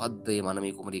 ඇයි මොකද්ද මේ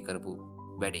මනමේ කුමාරිය කරපු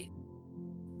වැඩේ?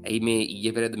 ඇයි මේ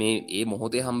ඊයේ පෙරේද මේ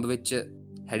මොහොතේ හම්බ වෙච්ච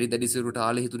හැඩි දැඩි සිරුරට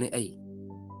ආලේ හිතුනේ ඇයි?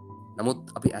 නමුත්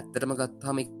අපි ඇත්තටම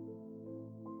ගත්තාම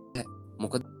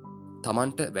මොකද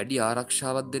තමන්ට වැඩි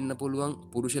ආරක්ෂාවක් දෙන්න පුළුවන්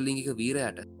පුරුෂ ලිංගික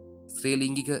වීරයාට ස්ත්‍රී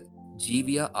ලිංගික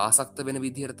ජීවියා ආසක්ත වෙන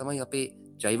විදිහට තමයි අපේ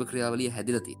ජෛව ක්‍රියාවලිය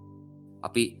හැදිලා තියෙන්නේ.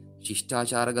 අපි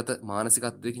ශිෂ්ටාචාරගත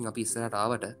මානසිකත්වයකින් අපි ඉස්සරහට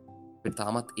ආවට අපිට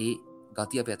තාමත් ඒ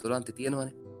ගතිය අපේ ඇතුළත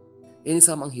තියෙනවනේ. ඒ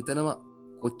නිසා මං හිතනවා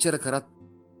කොච්චර කරත්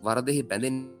වරදෙහි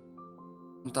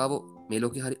බැඳෙන්නතාව මේ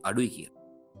ලෝකේ හරි අඩුයි කියලා.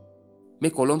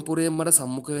 මේ කොළඹපුරයෙන් මට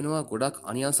සම්මුඛ වෙනවා ගොඩක්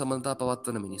අනියම් සම්බන්ධතා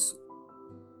පවත්වන මිනිස්සු.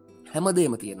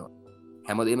 හැමදේම තියෙනවා.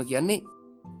 හැමදේම කියන්නේ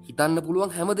හිතන්න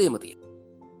පුළුවන් හැමදේම තියෙනවා.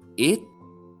 ඒත්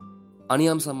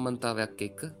අනියම් සම්බන්ධතාවයක්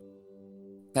එක්ක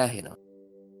පෑහෙනවා.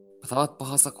 තවත්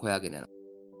පහසක් හොයාගෙන යනවා.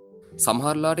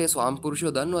 සමහරලාට ඒ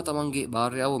ස්වාමිපුරුෂයෝ දන්නවා තමන්ගේ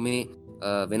භාර්යාව මේ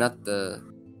වෙනත්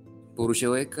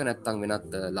පුරුෂයෝ එක්ක නැත්තම්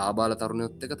වෙනත් ලාබාල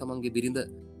තරුණයොත් එක්ක තමන්ගේ බිරිඳ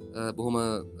බොහොම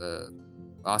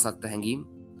ආසක්ත හැඟීම්,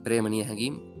 ප්‍රේමණීය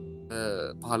හැඟීම්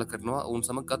පහල කරනවා, වුන්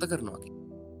සමග ගත කරනවා කියලා.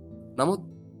 නමුත්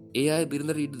ඒ අය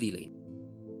බිරිඳට ඉඩ දීලා ඉන්නේ.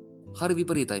 හරි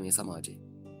විපරීතයි මේ සමාජය.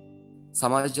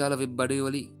 සමාජ ජාල වෙබ්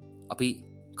අඩවිවලින් අපි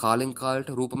කාලෙන් කාලට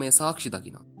රූපමය සාක්ෂි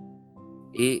දකිනවා.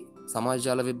 ඒ සමාජ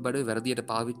ජාල වෙබ් අඩවිය වැරදියට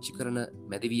පාවිච්චි කරන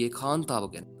මැදිවියේ කාන්තාව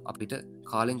ගැන අපිට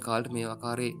කාලෙන් කාලට මේ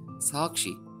ආකාරයේ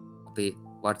සාක්ෂි අපේ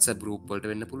WhatsApp group වලට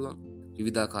වෙන්න පුළුවන්,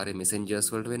 විවිධාකාරයේ messengers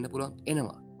වලට වෙන්න පුළුවන්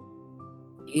එනවා.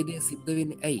 ඒ දේ සිද්ධ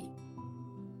වෙන්නේ ඇයි?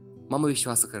 මම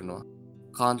විශ්වාස කරනවා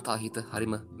කාන්තා හිත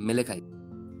හරිම මෙලකයි.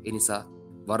 ඒ නිසා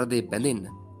වරදේ බැඳෙන්න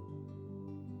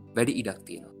වැඩි ඉඩක්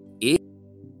තියෙනවා. ඒ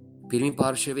පිරිමි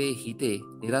පාර්ශවයේ හිතේ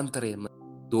නිරන්තරයෙන්ම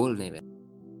දෝලණය වෙනවා.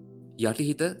 යටි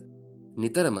හිත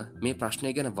නිතරම මේ ප්‍රශ්නය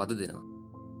ගැන වද දෙනවා.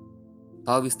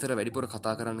 තව විස්තර වැඩිපුර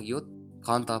කතා කරන්න ගියොත්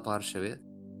කාන්තා පාර්ශවය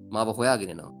මාව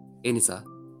හොයාගෙන එනවා. ඒ නිසා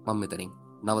මම මෙතනින්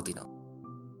නවතිනවා.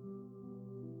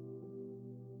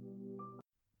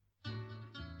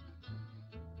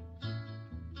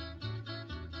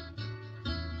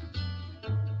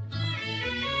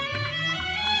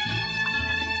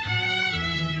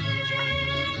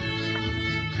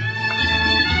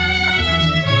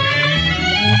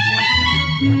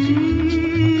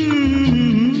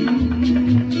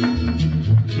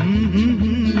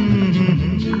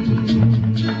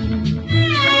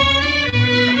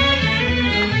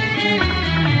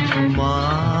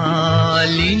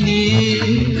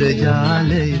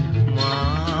 ජාලය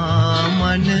මා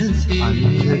මනසේ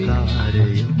අන්ධකාරය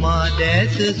මා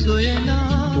දැස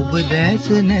සොයනා ඔබ දැස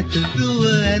නැත දුව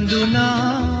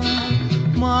ඇඳුනා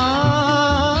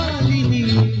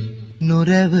මාලිනී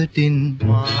නොරැවටින්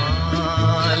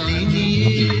මාලිනී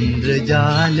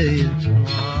ඉන්ද්‍රජාලය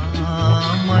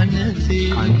මා මනසේ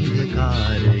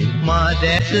අන්ධකාරය මා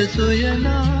දැස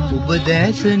සොයනා ඔබ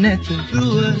දැස නැත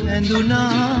දුව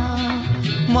ඇඳුනා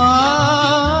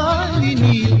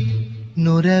මාලිනී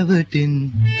නොරැවටින්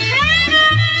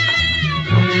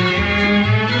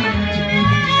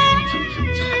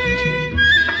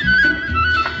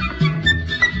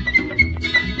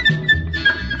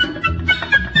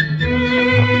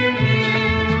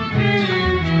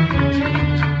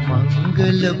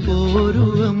මංගල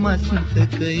පෝරුව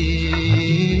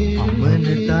මස්තකයේ අමන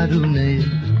තරුණය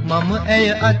මම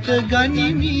ඇය අත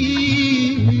ගනිමි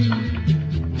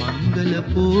මංගල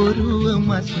පෝරුව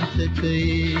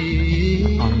මස්තකයේ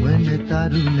අමන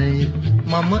තරුණය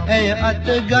මම ඇය අත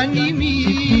ගනිමි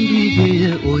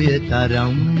සිතිවිය ඔය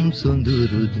තරම්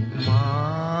සොඳුරුද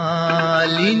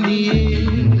මාලිනියේ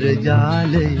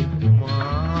ඉන්ද්‍රජාලය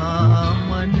මා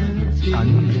මනසේ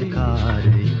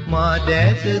අන්ධකාරය මා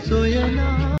දැස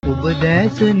සොයනා ඔබ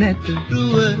දැස නැත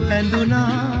රුව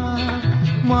හැඳුනා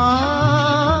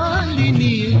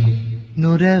මාලිනියේ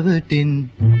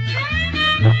නොරැවටෙන්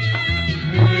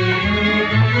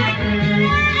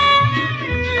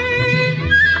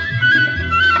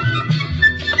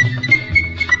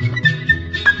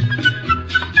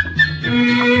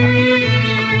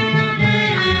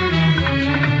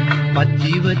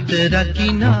පතිවත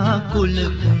රකිනා කුල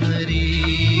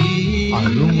කුමරී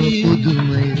අරුම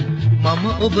පුදුමය මම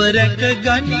ඔබ රැක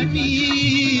ගනිමි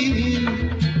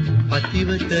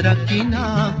පතිවත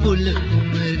රකිනා කුල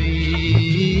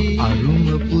කුමරී අරුම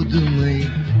පුදුමය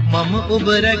මම ඔබ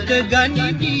රැක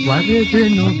ගනිමි වරද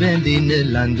නොබැඳෙන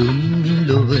ලඳුන්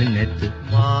ලොව නැත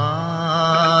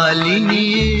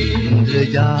මාලිනියේ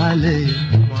ඉන්ද්‍රජාලය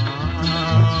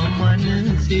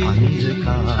මනසේ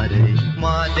අන්ධකාරය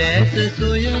මා දැස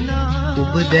සොයනා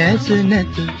ඔබ දැස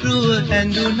නැත රුව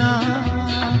හැඳුනා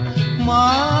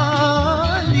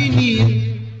මාලිනියේ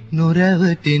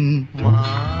නොරැවටෙන්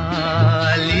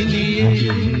මාලිනියේ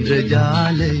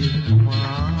ඉන්ද්‍රජාලය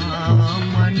මා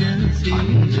මනසේ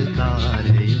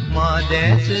අන්ධකාරය මා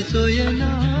දැස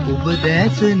සොයනා ඔබ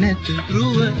දැස නැත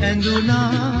රුව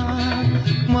හැඳුනා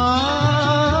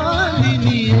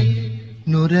මාලිනියේ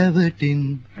නොරැවටෙන්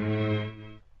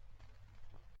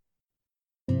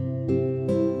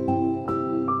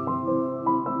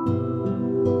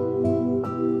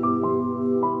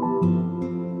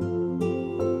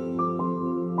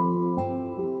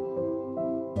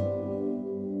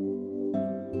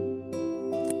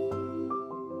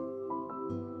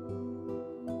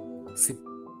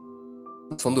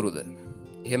සොඳුරුද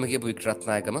එහෙම කියපු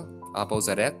වික්ටරත්නායකම ආපහු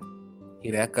සැරයක්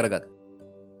හිරයක් කරගත්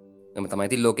එම තමයි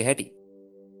ඉතින් ලෝකෙ හැටි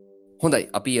හොඳයි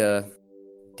අපි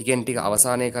ටිකෙන් ටික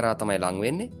අවසානය කරා තමයි ලං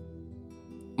වෙන්නේ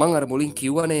මං අර මුලින්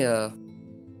කිව්වනේ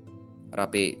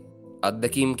අපේ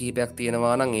අත්දැකීම් කිහිපයක්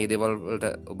තියෙනවා නම් ඒ දේවල් වලට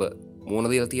ඔබ මුණ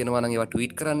දීලා තියෙනවා නම් ඒවා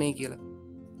ට්වීට් කරන්නයි කියලා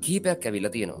කිහිපයක්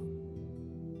ඇවිල්ලා තියෙනවා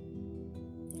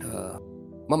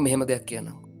මම මෙහෙම දෙයක්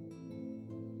කියන්නම්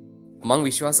මං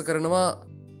විශ්වාස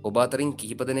කරනවා ඔබ අතරින්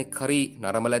කිහිප දෙනෙක් හරි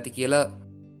නරඹලා ඇති කියලා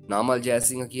නාමල්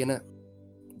ජයසිංහ කියන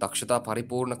දක්ෂතා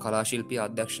පරිපූර්ණ කලාශිල්පී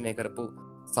අධ්‍යක්ෂණය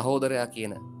කරපු සහෝදරයා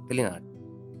කියන ටෙලිනාට්‍ය.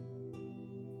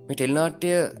 මේ ටෙලිනාට්‍ය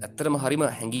ඇත්තටම හරිම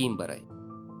හැඟීම් බරයි.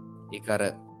 ඒක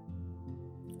අර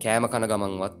කෑම කන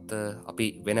ගමන්වත්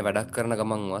අපි වෙන වැඩක් කරන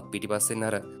ගමන්වත් පිටිපස්සෙන්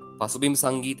අර පසුබිම්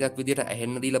සංගීතයක් විදිහට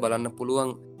ඇහෙන්න දීලා බලන්න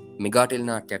පුළුවන් මෙගා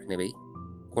ටෙලිනාට්‍යයක් නෙවෙයි.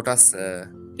 කොටස්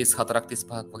 34ක්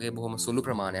 35ක් වගේ බොහොම සුළු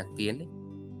ප්‍රමාණයක් තියෙන්නේ.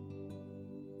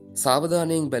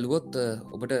 සාවධානයෙන් බැලුවොත්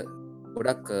ඔබට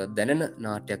ගොඩක් දැනෙන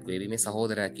නාට්‍යයක් වේවි මේ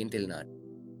සහෝදරයකින් ටෙලිනාට්‍ය.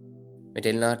 මේ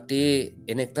ටෙලිනාට්‍යයේ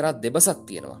එන එක්තරා දෙබසක්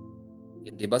තියෙනවා.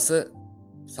 ඒ දෙබස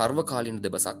සර්වකාලීන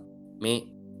දෙබසක් මේ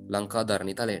ලංකා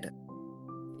ධරණි තලයට.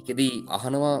 ඒකෙදී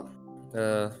අහනවා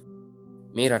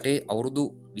මේ රටේ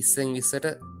අවුරුදු 20න්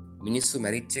 20ට මිනිස්සු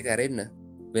මැරිච්ච එක ඇරෙන්න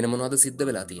වෙන මොනවද සිද්ධ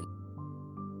වෙලා තියෙන්නේ.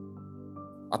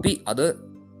 අපි අද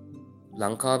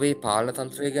ලංකාවේ පාලන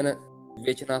තන්ත්‍රය ගැන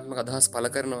විවේචනාත්මක අදහස් පළ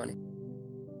කරනවානේ.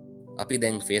 අපි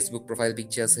දැන් Facebook ප්‍රොෆයිල්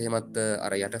පික්චර්ස් එහෙමත්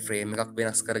අර යට ෆ්‍රේම් එකක්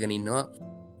වෙනස් කරගෙන ඉන්නවා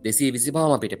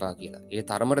 225ම අපිට පා කියලා. ඒ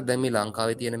තරමට දැන් මේ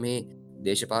ලංකාවේ තියෙන මේ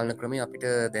දේශපාලන ක්‍රමය අපිට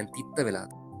දැන් තිත්ත වෙලා.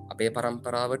 අපේ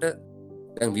පරම්පරාවට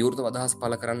දැන් විවෘතව අදහස්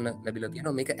පළ කරන්න ලැබිලා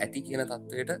තියෙනවා. මේක ඇති කියන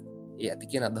තත්වයට ඒ ඇති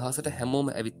කියන අදහසට හැමෝම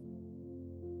ඇවිත්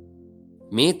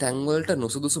මේ තැන්වලට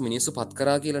නුසුදුසු මිනිස්සු පත්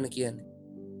කරා කියලානේ කියන්නේ.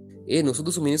 ඒ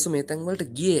නුසුදුසු මිනිස්සු මේ තැන්වලට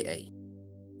ගියේ ඇයි?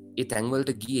 ඒ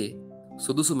තැන්වලට ගියේ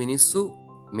සුදුසු මිනිස්සු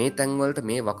මේ තැන්වලට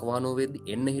මේ වකවානෝ වෙද්දි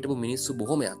එන්න හිටපු මිනිස්සු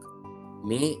බොහොමයක්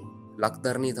මේ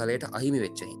ලක්ධර්ණී තලයට අහිමි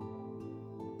වෙච්චයි.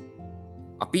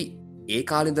 අපි ඒ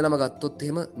කාලේ ඉඳලම ගත්තොත්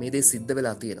එහෙම මේ දේ සිද්ධ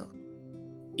වෙලා තියෙනවා.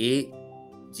 ඒ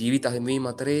ජීවිත අහිමිවීම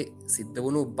අතරේ සිද්ධ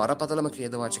වුණු බරපතලම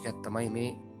ඛේදවාචකයක් තමයි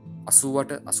මේ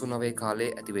 88 89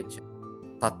 කාලේ ඇති වෙච්ච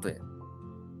තත්ත්වය.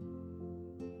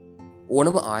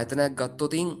 ඕනම ආයතනයක්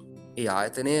ගත්තොතින් ඒ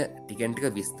ආයතනය ටිකෙන්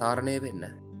ටික විස්තරණය වෙන්න.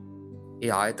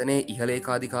 ඒ ආයතනයේ ඉහළ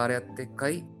ඒකාධිකාරයත්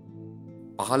එක්කයි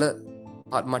පහළ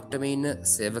මට්ටමේ ඉන්න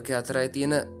සේවකයා අතරයි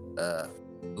තියෙන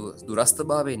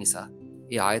දුරස්ථභාවය නිසා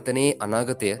ඒ ආයතනයේ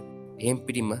අනාගතය එහෙම්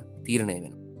පිටින්ම තීරණය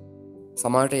වෙනවා.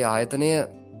 සමහරට ඒ ආයතනය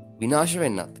විනාශ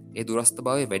වෙන්නත් ඒ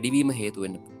දුරස්ථභාවය වැඩිවීම හේතු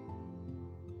වෙන්න.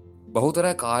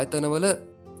 බහුතරයක් ආයතනවල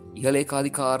ඉහළ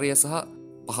ඒකාධිකාරය සහ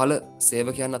පහළ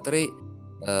සේවකයන් අතරේ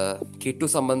කිට්ටු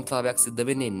සම්බන්ධතාවයක් සිද්ධ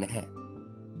වෙන්නේ නැහැ.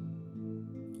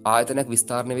 ආයතනයක්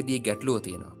විස්ථාරණ වෙදී ගැටලුව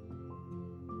තියෙනවා.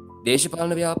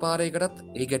 දේශපාලන ව්‍යාපාරයකටත්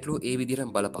ඒ ගැටලුව ඒ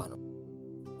විදිහටම බලපානවා.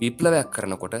 විප්ලවයක්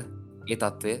කරනකොට ඒ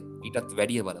තත්ත්වය ඊටත්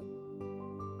වැඩිය බලපානවා.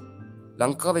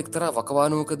 ලංකාව එක්තරා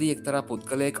වකවානුවකදී එක්තරා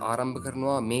පුද්ගලයෙක් ආරම්භ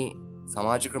කරනවා මේ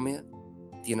සමාජ ක්‍රමය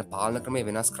තියෙන පාලන ක්‍රමය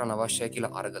වෙනස් කරන්න අවශ්‍යයි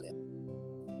කියලා අරගලයක්.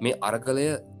 මේ අරගලය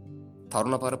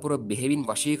තරුණ පරපුර බෙහෙවින්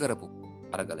වශී කරපු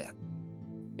අරගලයක්.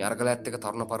 මේ අරගලයත් එක්ක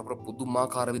තරුණ පරපුර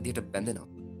පුදුමාකාර විදිහට බැඳෙනවා.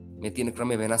 මේ තියෙන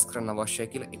ක්‍රමය වෙනස් කරන්න අවශ්‍යයි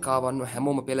කියලා එකවන්ව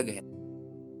හැමෝම පෙළගැහෙන.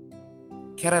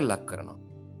 කැරැල්ලක් කරනවා.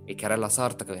 ඒ කැරැල්ල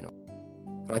අසාර්ථක වෙනවා.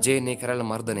 රජයෙන් මේ කැරැල්ල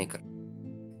මර්ධනය කරනවා.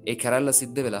 ඒ කැරැල්ල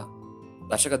සිද්ධ වෙලා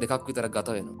දශක 2ක් විතර ගත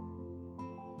වෙනවා.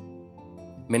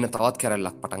 මෙන්න තවත්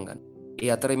කැරැල්ලක් පටන් ගන්න.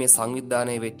 ඒ අතරේ මේ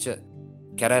සංවිධානයේ වෙච්ච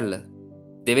කැරැල්ල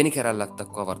දෙවෙනි කැරැල්ලක්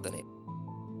දක්වා වර්ධනය.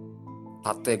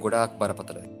 තත්ත්වය ගොඩාක්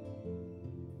බරපතල වෙනවා.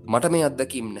 මට මේ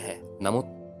අත්දැකීම් නැහැ. නමුත්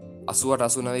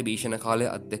 88 89 භීෂණ කාලයේ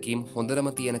අත්දැකීම් හොඳටම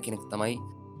තියෙන කෙනෙක් තමයි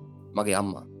මගේ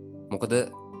අම්මා. මොකද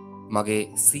මගේ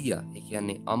සීයා, ඒ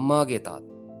කියන්නේ අම්මාගේ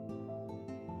තාත්තා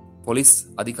පොලිස්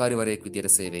අධිකාරිවරයෙක්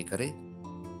විදියට සේවය කරේ.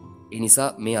 ඒ නිසා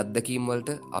මේ අත්දැකීම් වලට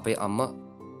අපේ අම්මා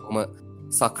කොහොම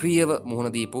සක්‍රීයව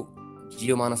මුහුණ දීපු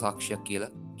ජීවමාන සාක්ෂියක්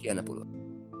කියලා කියන්න පුළුවන්.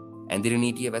 ඇඳිරි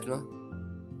නීතිය වැටුණා.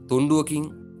 තුණ්ඩුවකින්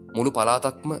මුළු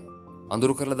පළාතක්ම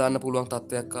අඳුරු කරලා දාන්න පුළුවන්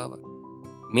තත්ත්වයක් ආවා.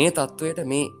 මේ තත්ත්වයට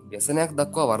මේ ව්‍යසනයක්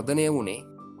දක්වා වර්ධනය වුණේ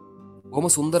බොහොම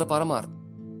සුන්දර පරමාර්ථ.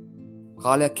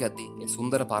 කාලයක් යද්දී ඒ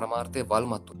සුන්දර පරමාර්ථය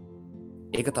වල්මත් වුණා.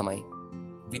 ඒක තමයි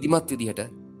විධිමත් විදිහට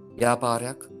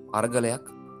ව්‍යාපාරයක්, අරගලයක්,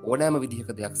 ඕනෑම විදිහක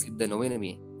දෙයක් සිද්ධ නොවන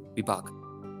මේ විපාක.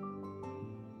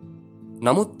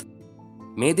 නමුත්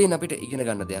මේ දේෙන් අපිට ඉගෙන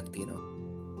ගන්න දෙයක් තියෙනවා.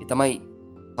 ඒ තමයි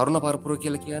තරුණ පරපුර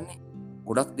කියලා කියන්නේ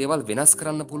ගොඩක් දේවල් වෙනස්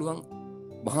කරන්න පුළුවන්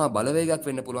මහා බලවේගයක්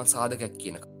වෙන්න පුළුවන් සාධකයක්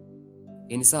කියනක.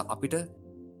 ඒ නිසා අපිට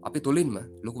අපි තුළින්ම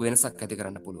ලොකු වෙනසක් ඇති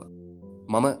කරන්න පුළුවන්.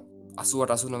 මම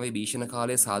 88 89 භීෂණ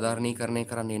කාලයේ සාධාරණීකරණය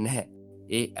කරන්නේ නැහැ.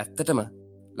 ඒ ඇත්තටම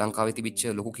ලංකාවේ තිබිච්ච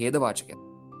ලොකු ඛේදවාචකයක්.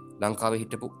 ලංකාවේ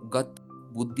හිටපු උගත්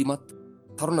බුද්ධිමත්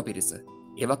තරුණ පිරිස,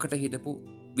 එවකට හිටපු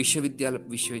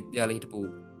විශ්වවිද්‍යාලයේ හිටපු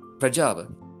ප්‍රජාව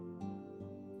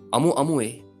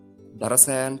අමුවේ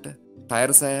දරසෑයන්ට,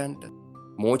 ටයර් සෑයන්ට,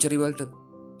 මෝචරි වලට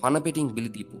පණ පිටින් බිලි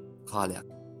දීපු කාලයක්.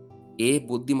 ඒ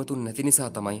බුද්ධිමතුන් නැති නිසා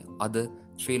තමයි අද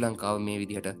ශ්‍රී ලංකාව මේ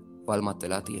විදිහට වල්මත්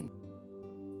වෙලා තියෙන්නේ.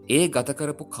 ඒ ගත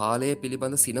කරපු කාලය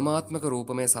පිළිබඳ සිනමාත්මක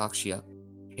රූපමය සාක්ෂියක්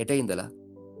හෙට ඉඳලා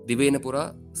දිවයින පුරා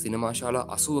සිනමා ශාලා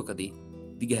 80කදී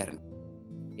දිගහැරෙනවා.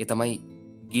 ඒ තමයි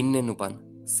ගින්නෙන් උපන්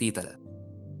සීතල.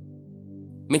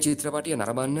 මේ චිත්‍රපටිය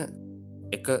නරඹන්න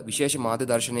එක විශේෂ මාධ්‍ය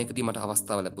දර්ශනයකදී මට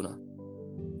අවස්ථාව ලැබුණා.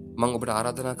 මම ඔබට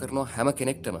ආරාධනා කරනවා හැම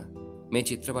කෙනෙක්ටම මේ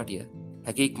චිත්‍රපටිය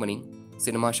හැකියක්මනින්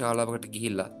සිනමා ශාලාවකට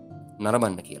ගිහිල්ලා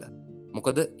නරඹන්න කියලා.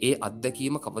 මොකද ඒ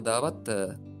අත්දැකීම කවදාවත්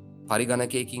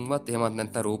පරිගණකයකින්වත් එහෙමත්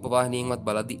නැත්නම් රූපවාහිනියෙන්වත්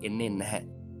බලද්දි එන්නේ නැහැ.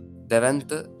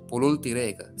 දැවැන්ත පුළුල්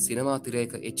තිරයක, සිනමා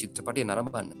තිරයක ඒ චිත්‍රපටිය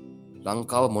නරඹන්න.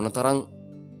 ලංකාව මොනතරම්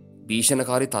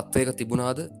භීෂණකාරී තත්ත්වයක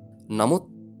තිබුණාද? නමුත්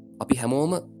අපි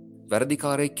හැමෝම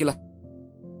වැරදිකාරයෙක් කියලා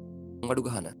අඟඩු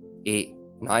ගහන ඒ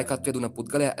නායකත්වය දුන්න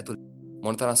පුද්ගලයා ඇතුළේ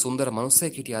මොනතරම් සුන්දර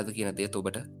මනුස්සයෙක් හිටියාද කියන දේ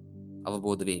ඔබට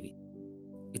අවබෝධ වේවි.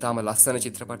 ඊටාම ලස්සන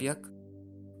චිත්‍රපටියක්.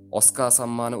 ඔස්කා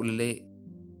සම්මාන උළෙලේ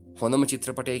හොඳම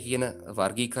චිත්‍රපටය කියන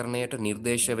වර්ගීකරණයට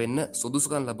නිර්දේශ වෙන්න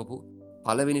සුදුසුකම් ලැබපු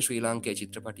පළවෙනි ශ්‍රී ලාංකේය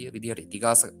චිත්‍රපටිය විදිහට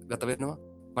ඉතිහාසගත වෙනවා.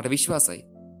 මට විශ්වාසයි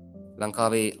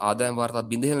ලංකාවේ ආදායම් වාර්තාත්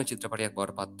බිඳහෙන චිත්‍රපටයක්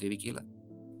බවට පත් වේවි කියලා.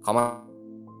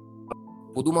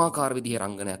 පුදුමාකාර විදිහේ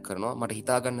රංගනයක් කරනවා. මට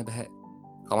හිතා ගන්න බෑ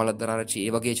කමල් අද්දරාරච්චි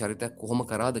ඒ වගේ චරිතයක් කොහොම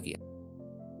කරාද කියලා.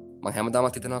 මම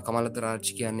හැමදාමත් හිතනවා කමල්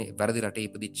අද්දරාරච්චි කියන්නේ වැරදි රටේ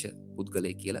ඉපදිච්ච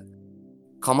පුද්ගලයෙක් කියලා.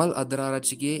 කමල්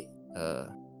අද්දරාරච්චිගේ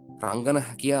රංගන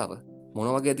හැකියාව මොන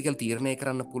වගේද කියලා තීරණය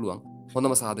කරන්න පුළුවන්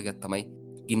හොඳම සාධකයක් තමයි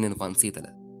ගින්නෙන් උපන් සීතල.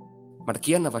 මට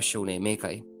කියන්න අවශ්‍ය වුණේ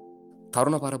මේකයි.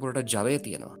 තරුණ පරපුරට ජවය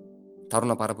තියෙනවා.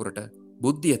 තරුණ පරපුරට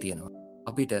බුද්ධිය තියෙනවා.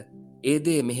 අපිට ඒ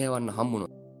දේ මෙහෙවන්න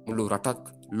හම්බුනොත් මුළු රටක්,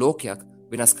 ලෝකයක්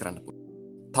වෙනස් කරන්න පුළුවන්.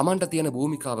 Tamanට තියෙන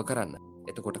භූමිකාව කරන්න.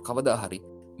 එතකොට කවදා හරි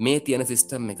මේ තියෙන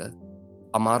සිස්ටම් එක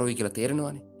අමාරුයි කියලා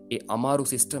තේරෙනවානේ. ඒ අමාරු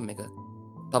සිස්ටම් එක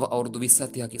තව අවුරුදු 20ක්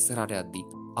 30ක් ඉස්සරහට යද්දී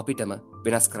අපිටම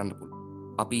වෙනස් කරන්න පුළුවන්.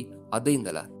 අපි අද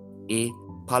ඉඳලා ඒ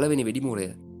පළවෙනි වෙඩිමුරය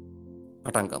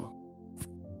පටන් ගමු.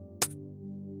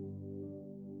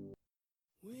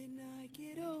 When I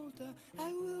get older,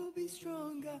 I will be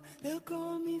stronger. They'll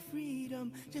call me freedom,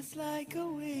 just like a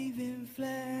waving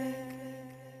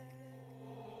flag.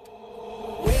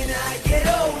 When I get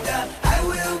older, I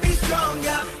will be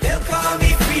stronger. They'll call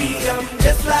me freedom,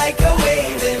 just like a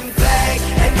waving flag.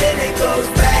 And then it goes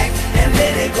back, and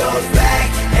then it goes back,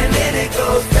 and then it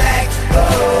goes back.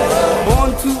 Oh,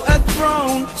 born to a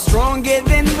throne, stronger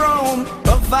than Rome. home,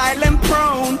 but violent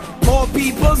prone. More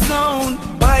people zone,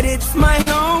 but it's my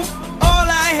home. All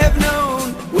I have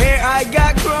known, where I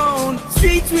got grown.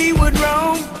 Streets we would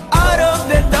roam. Out of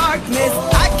the darkness,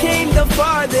 I came the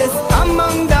farthest.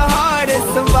 Among the hardest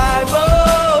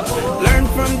survival. Learn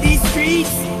from these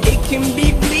streets, it can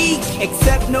be bleak.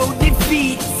 Accept no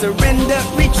defeat, surrender,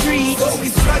 retreat. So we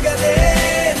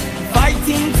struggling,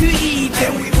 fighting to eat,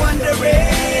 and we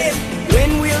wondering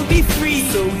when we'll be free.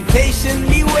 So we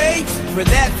patiently wait for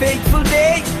that fateful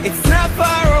day. It's not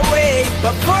far away,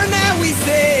 but for now we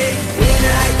say, when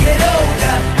I get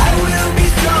older, I will be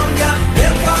stronger.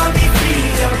 They'll call me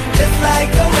freedom, just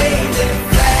like a waving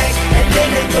flag. And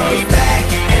then it goes back,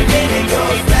 and then it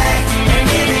goes back, and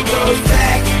then it goes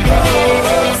back.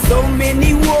 Oh, so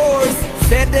many wars,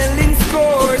 settling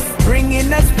scores,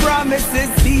 bringing us promises,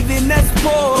 leaving us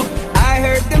poor. I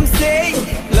heard them say,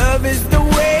 love is the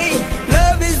way,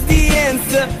 love is the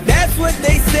answer, that's what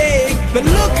they say. But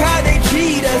look how they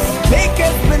treat us, make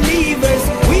us believers.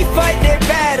 We fight their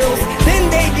battles, then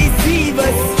they deceive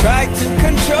us. Try to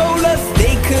control us,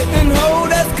 they couldn't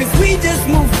hold us, cause we just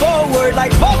move forward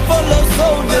like buffalo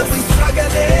soldiers. But we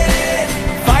struggling,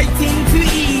 fighting to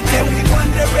eat, and we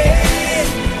wondering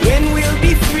when we'll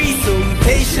be free. So we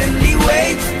patiently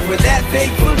wait for that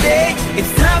fateful day.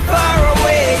 It's not far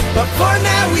away, but for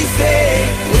now we say,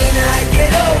 when I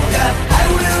get older, I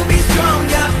will be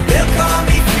stronger. They'll call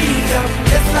me freedom,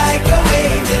 just like a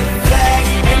waving flag.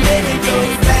 And then it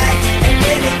goes back, and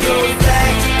then it goes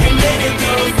back, and then it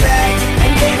goes back,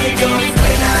 and then it goes.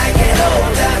 When I get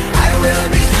older, I will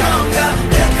be stronger.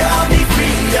 They'll call me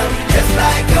freedom, just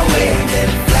like a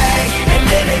waving flag. And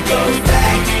then it goes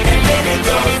back, and then it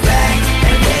goes back,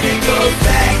 and then it goes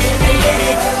back, and then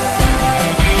it goes.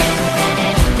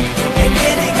 And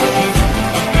then it goes.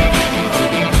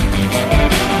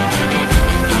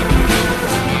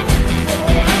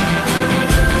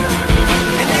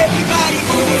 And everybody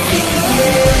will be singing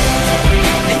again.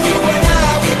 And you and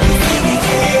I will be singing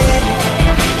again.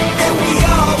 And we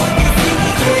all will be singing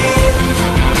again.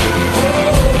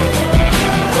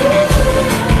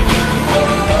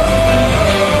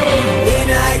 When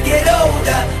I get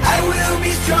older, I will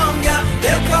be stronger.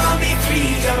 They'll call me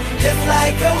freedom, just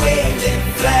like a waving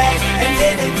flag. And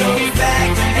then it goes back,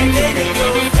 and then it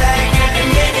goes back, and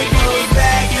then it goes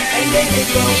back, and then it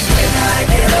goes. When I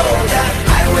get older,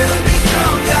 I will be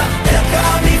stronger. They'll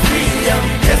call me freedom,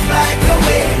 just like a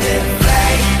waving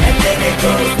flag. And then it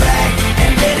goes back,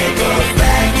 and then it goes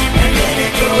back, and then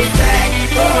it goes back.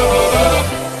 Oh,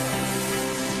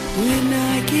 when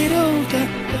I get older,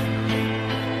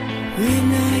 when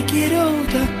I get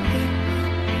older,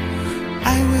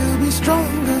 I will be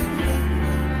stronger,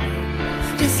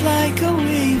 just like a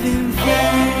waving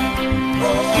flag,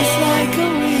 just like a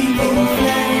waving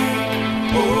flag,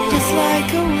 just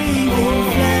like a waving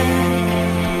flag,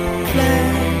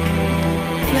 flag,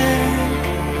 flag,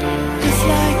 just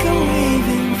like a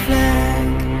waving flag.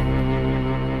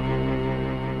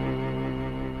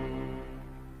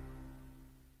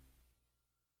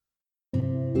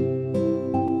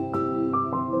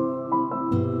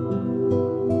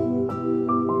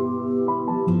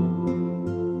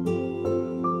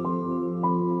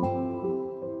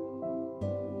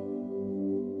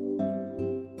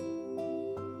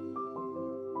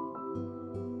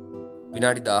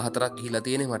 විනාඩි 14ක් ගිහිලා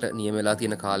තියෙන්නේ මට නියම වෙලා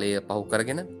තියෙන කාලය පහු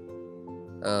කරගෙන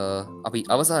අපි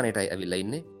අවසානයටයි ඇවිල්ලා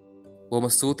ඉන්නේ. බොහොම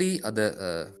ස්තුතියි අද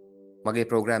මගේ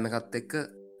ප්‍රෝග්‍රෑම් එකත් එක්ක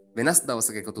වෙනස්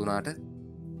දවසක එකතු වුණාට.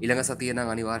 ඊළඟ සතියේ නම්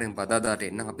අනිවාර්යෙන් බදාදාට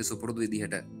එන්න අපි සුපුරුදු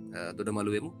විදිහට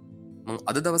දොඩමළු වෙමු. මම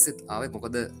අද දවසෙත් ආවේ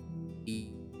මොකද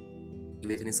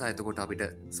ඊළඟ නිසා එතකොට අපිට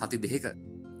සති දෙකක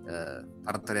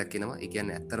පරතරයක් එනවා. ඒ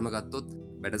කියන්නේ ඇත්තරම ගත්තොත්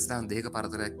වැඩසටහන් දෙකක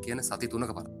පරතරයක් කියන සති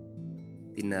තුනක පරතරයක්.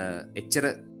 ඉතින් එච්චර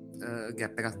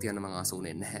ගැප් එකක් තියන්න මං ආස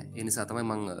වුණේ නැහැ. ඒ නිසා තමයි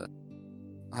මං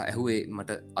ඇහුවේ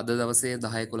මට අද දවසේ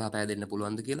 10-11 පෑ දෙන්න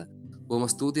පුළුවන්ද කියලා. බොහොම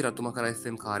ස්තුතියි රතුමකර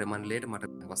FM කාර්ය මණ්ඩලයට මට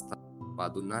අවස්ථාව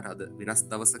දුන්නාට අද වෙනස්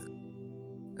දවසක.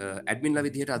 ඇඩ්මින්ලා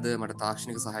විදිහට අද මට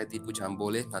තාක්ෂණික සහාය දීපු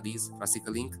ජම්බෝලේ නදීස්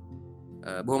රසිකලින්ක්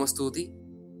බොහොම ස්තුතියි.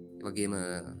 ඒ වගේම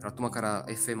රතුමකර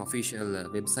FM official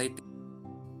website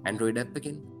Android app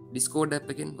එකෙන් Discord app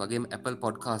එකෙන් වගේම Apple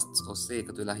Podcasts ඔස්සේ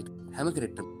එකතු වෙලා හිට හැම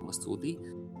කෙනෙක්ටම ස්තුතියි.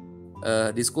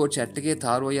 ඩිස්කෝඩ් චැට් එකේ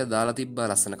තාරුවය දාලා තිබ්බා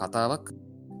ලස්සන කතාවක්.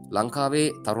 ලංකාවේ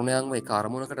තරුණයන්ව එක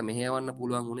අරමුණකට මෙහෙයවන්න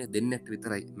පුළුවන් වුණේ දෙන්නෙක්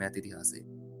විතරයි මෑත ඉතිහාසයේ.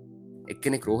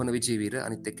 එක්කෙනෙක් රෝහණ විජේවීර,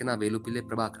 අනිත් එක්කෙනා වේලුපිල්ලේ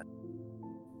ප්‍රභාකරන්.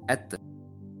 ඇත්ත.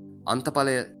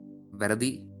 අන්තඵලය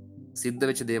වැරදි. සිද්ධ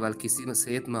වෙච්ච දේවල් කිසිම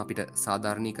සේත්ම අපිට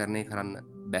සාධාරණීකරණය කරන්න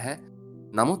බැහැ.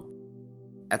 නමුත්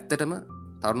ඇත්තටම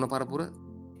තරුණ පරපුර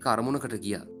එක අරමුණකට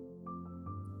ගියා.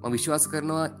 මම විශ්වාස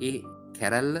කරනවා ඒ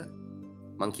කැරැල්ල,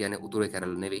 මං කියන්නේ උතුරේ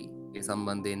කැරැල්ල නෙවෙයි, ඒ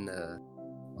සම්බන්ධයෙන්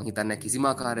මම හිතන්නේ කිසිම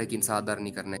ආකාරයකින්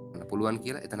සාධාරණීකරණය කරන්න පුළුවන්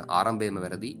කියලා. එතන ආරම්භයේම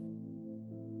වැරදි.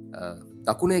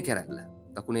 දකුණේ කැරැල්ල,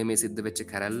 දකුණේ මේ සිද්ධ වෙච්ච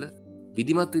කැරැල්ල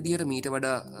විධිමත් විදිහට මීට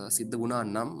වඩා සිද්ධ වුණා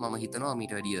නම් මම හිතනවා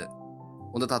මීට වැඩිය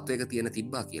හොඳ තත්වයක තියෙන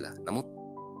තිබ්බා කියලා. නමුත්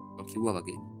මම කිව්වා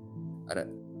වගේ අර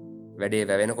වැඩේ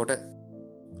වැවෙනකොට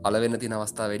අලවෙන්න තියෙන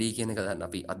අවස්ථා වැඩි කියන එක දන්න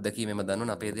අපි අත්දැකීමෙම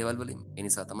දන්නවනේ අපේ දේවල් වලින්. ඒ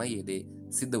නිසා තමයි මේ දේ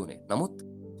සිද්ධ වුනේ. නමුත්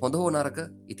හොඳ හෝ නරක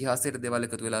ඉතිහාසයට දේවල්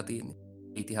එකතු වෙලා තියෙන්නේ.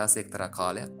 ඉතිහාසයේ එක්තරා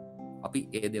කාලයක් අපි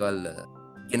ඒ දේවල්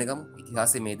ඉගෙන ගමු.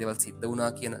 ඉතිහාසයේ මේ දේවල් සිද්ධ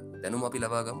වුණා කියන දැනුම අපි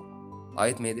ලබා ගමු.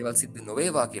 ආයෙත් මේ දේවල් සිද්ධ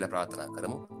නොවේවා කියලා ප්‍රාර්ථනා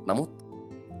කරමු. නමුත්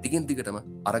දිගින් දිගටම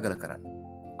අරගල කරන්න.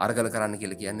 අරගල කරන්න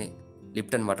කියලා කියන්නේ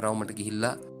ලිප්ටන් වටරවුමට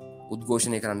ගිහිල්ලා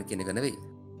උද්ඝෝෂණය කරන්න කියන එක නෙවෙයි.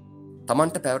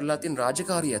 Tamanට පැවරලා තියෙන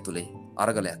රාජකාරිය ඇතුලේ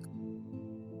අරගලයක්.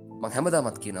 මම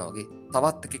හැමදාමත් කියනවා වගේ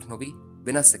තවත් එකෙක් නොවි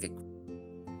වෙනස් එකෙක්.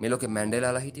 මේ ලෝකේ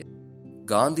මැන්ඩෙලාලා හිටියා,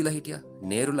 ගාන්ධිලා හිටියා,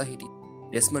 නේරුලා හිටියා,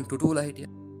 ඩෙස්මන්ඩ් ටුටුලා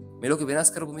හිටියා. මේ ලෝකේ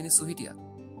වෙනස් කරපු මිනිස්සු හිටියා.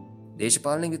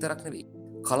 දේශපාලනයෙන් විතරක් නෙවෙයි,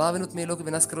 කලාවෙනුත් මේ ලෝකේ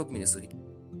වෙනස් කරපු මිනිස්සු හිටියා.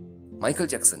 Michael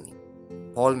Jackson,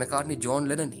 Paul මැකාර්ට්නි, John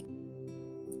ලෙනන්.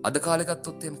 අද කාලේ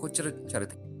ගත්තොත් එහෙම කොච්චර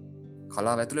චරිත.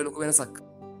 කලාව ඇතුලේ ලොකු වෙනසක්.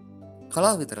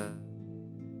 කලාව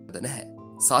විතරද නැහැ.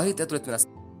 සාහිත්‍ය ඇතුළත් වෙනස්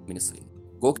මිනිස්සු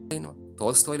ඉන්නවා. ගෝකි ඉන්නවා,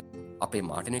 ටෝල්ස්ටෝයි, අපේ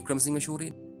මාටින් වික්‍රමසිංහ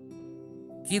ශූරී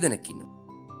කී දෙනෙක් ඉන්නවා.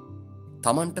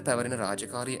 තමන්ට පැවරෙන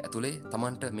රාජකාරිය ඇතුලේ,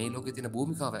 තමන්ට මේ ලෝකේ තියෙන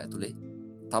භූමිකාව ඇතුලේ,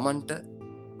 තමන්ට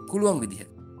පුළුවන් විදිහ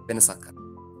වෙනසක් කරන්න.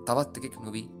 තවත් එකෙක්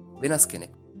නොවි වෙනස්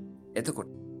කෙනෙක්. එතකොට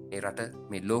මේ රට,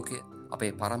 මේ ලෝකය,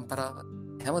 අපේ පරම්පරාව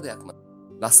හැම දෙයක්ම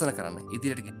ලස්සන කරන්න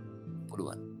ඉදිරියට ගෙනියන්න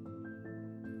පුළුවන්.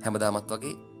 හැමදාමත්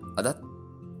වගේ අදත්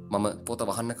මම පොත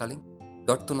වහන්න කලින්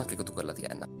ඩොට් 3ක් එකතු කරලා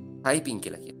තියන්න. ටයිපින්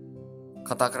කියලා කියන.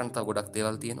 කතා කරන්න තව ගොඩක්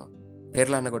දේවල් තියෙනවා.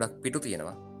 පෙරලන්න ගොඩක් පිටු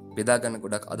තියෙනවා. බෙදා ගන්න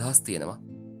ගොඩක් අදහස් තියෙනවා.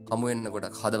 හමු වෙන්න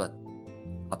ගොඩක් හදවත්.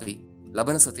 අපි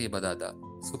ලබන සතියේ බදාදා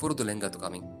සුපුරුදු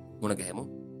ලෙන්ගතුකමින් මුණ ගැහෙමු.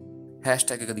 #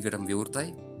 එක දිගටම විවෘතයි.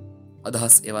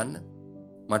 අදහස් එවන්න.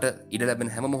 මට ඉඩ ලැබෙන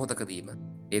හැම මොහොතකදීම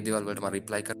ඒ දේවල් වලට මම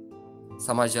රිප්ලයි කරනවා.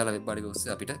 සමාජ ජාල වෙබ් අඩවි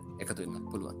ඔස්සේ අපිට එකතු වෙන්න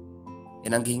පුළුවන්.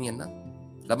 එහෙනම් ගිහින් එන්න.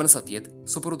 ලබන සතියේත්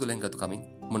සුපුරුදු ලෙන්ගතුකමින්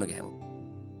මුණ ගැහෙමු.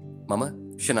 මම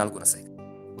ශනාල් ගුණසේකර.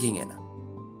 ගිහින් එන්න.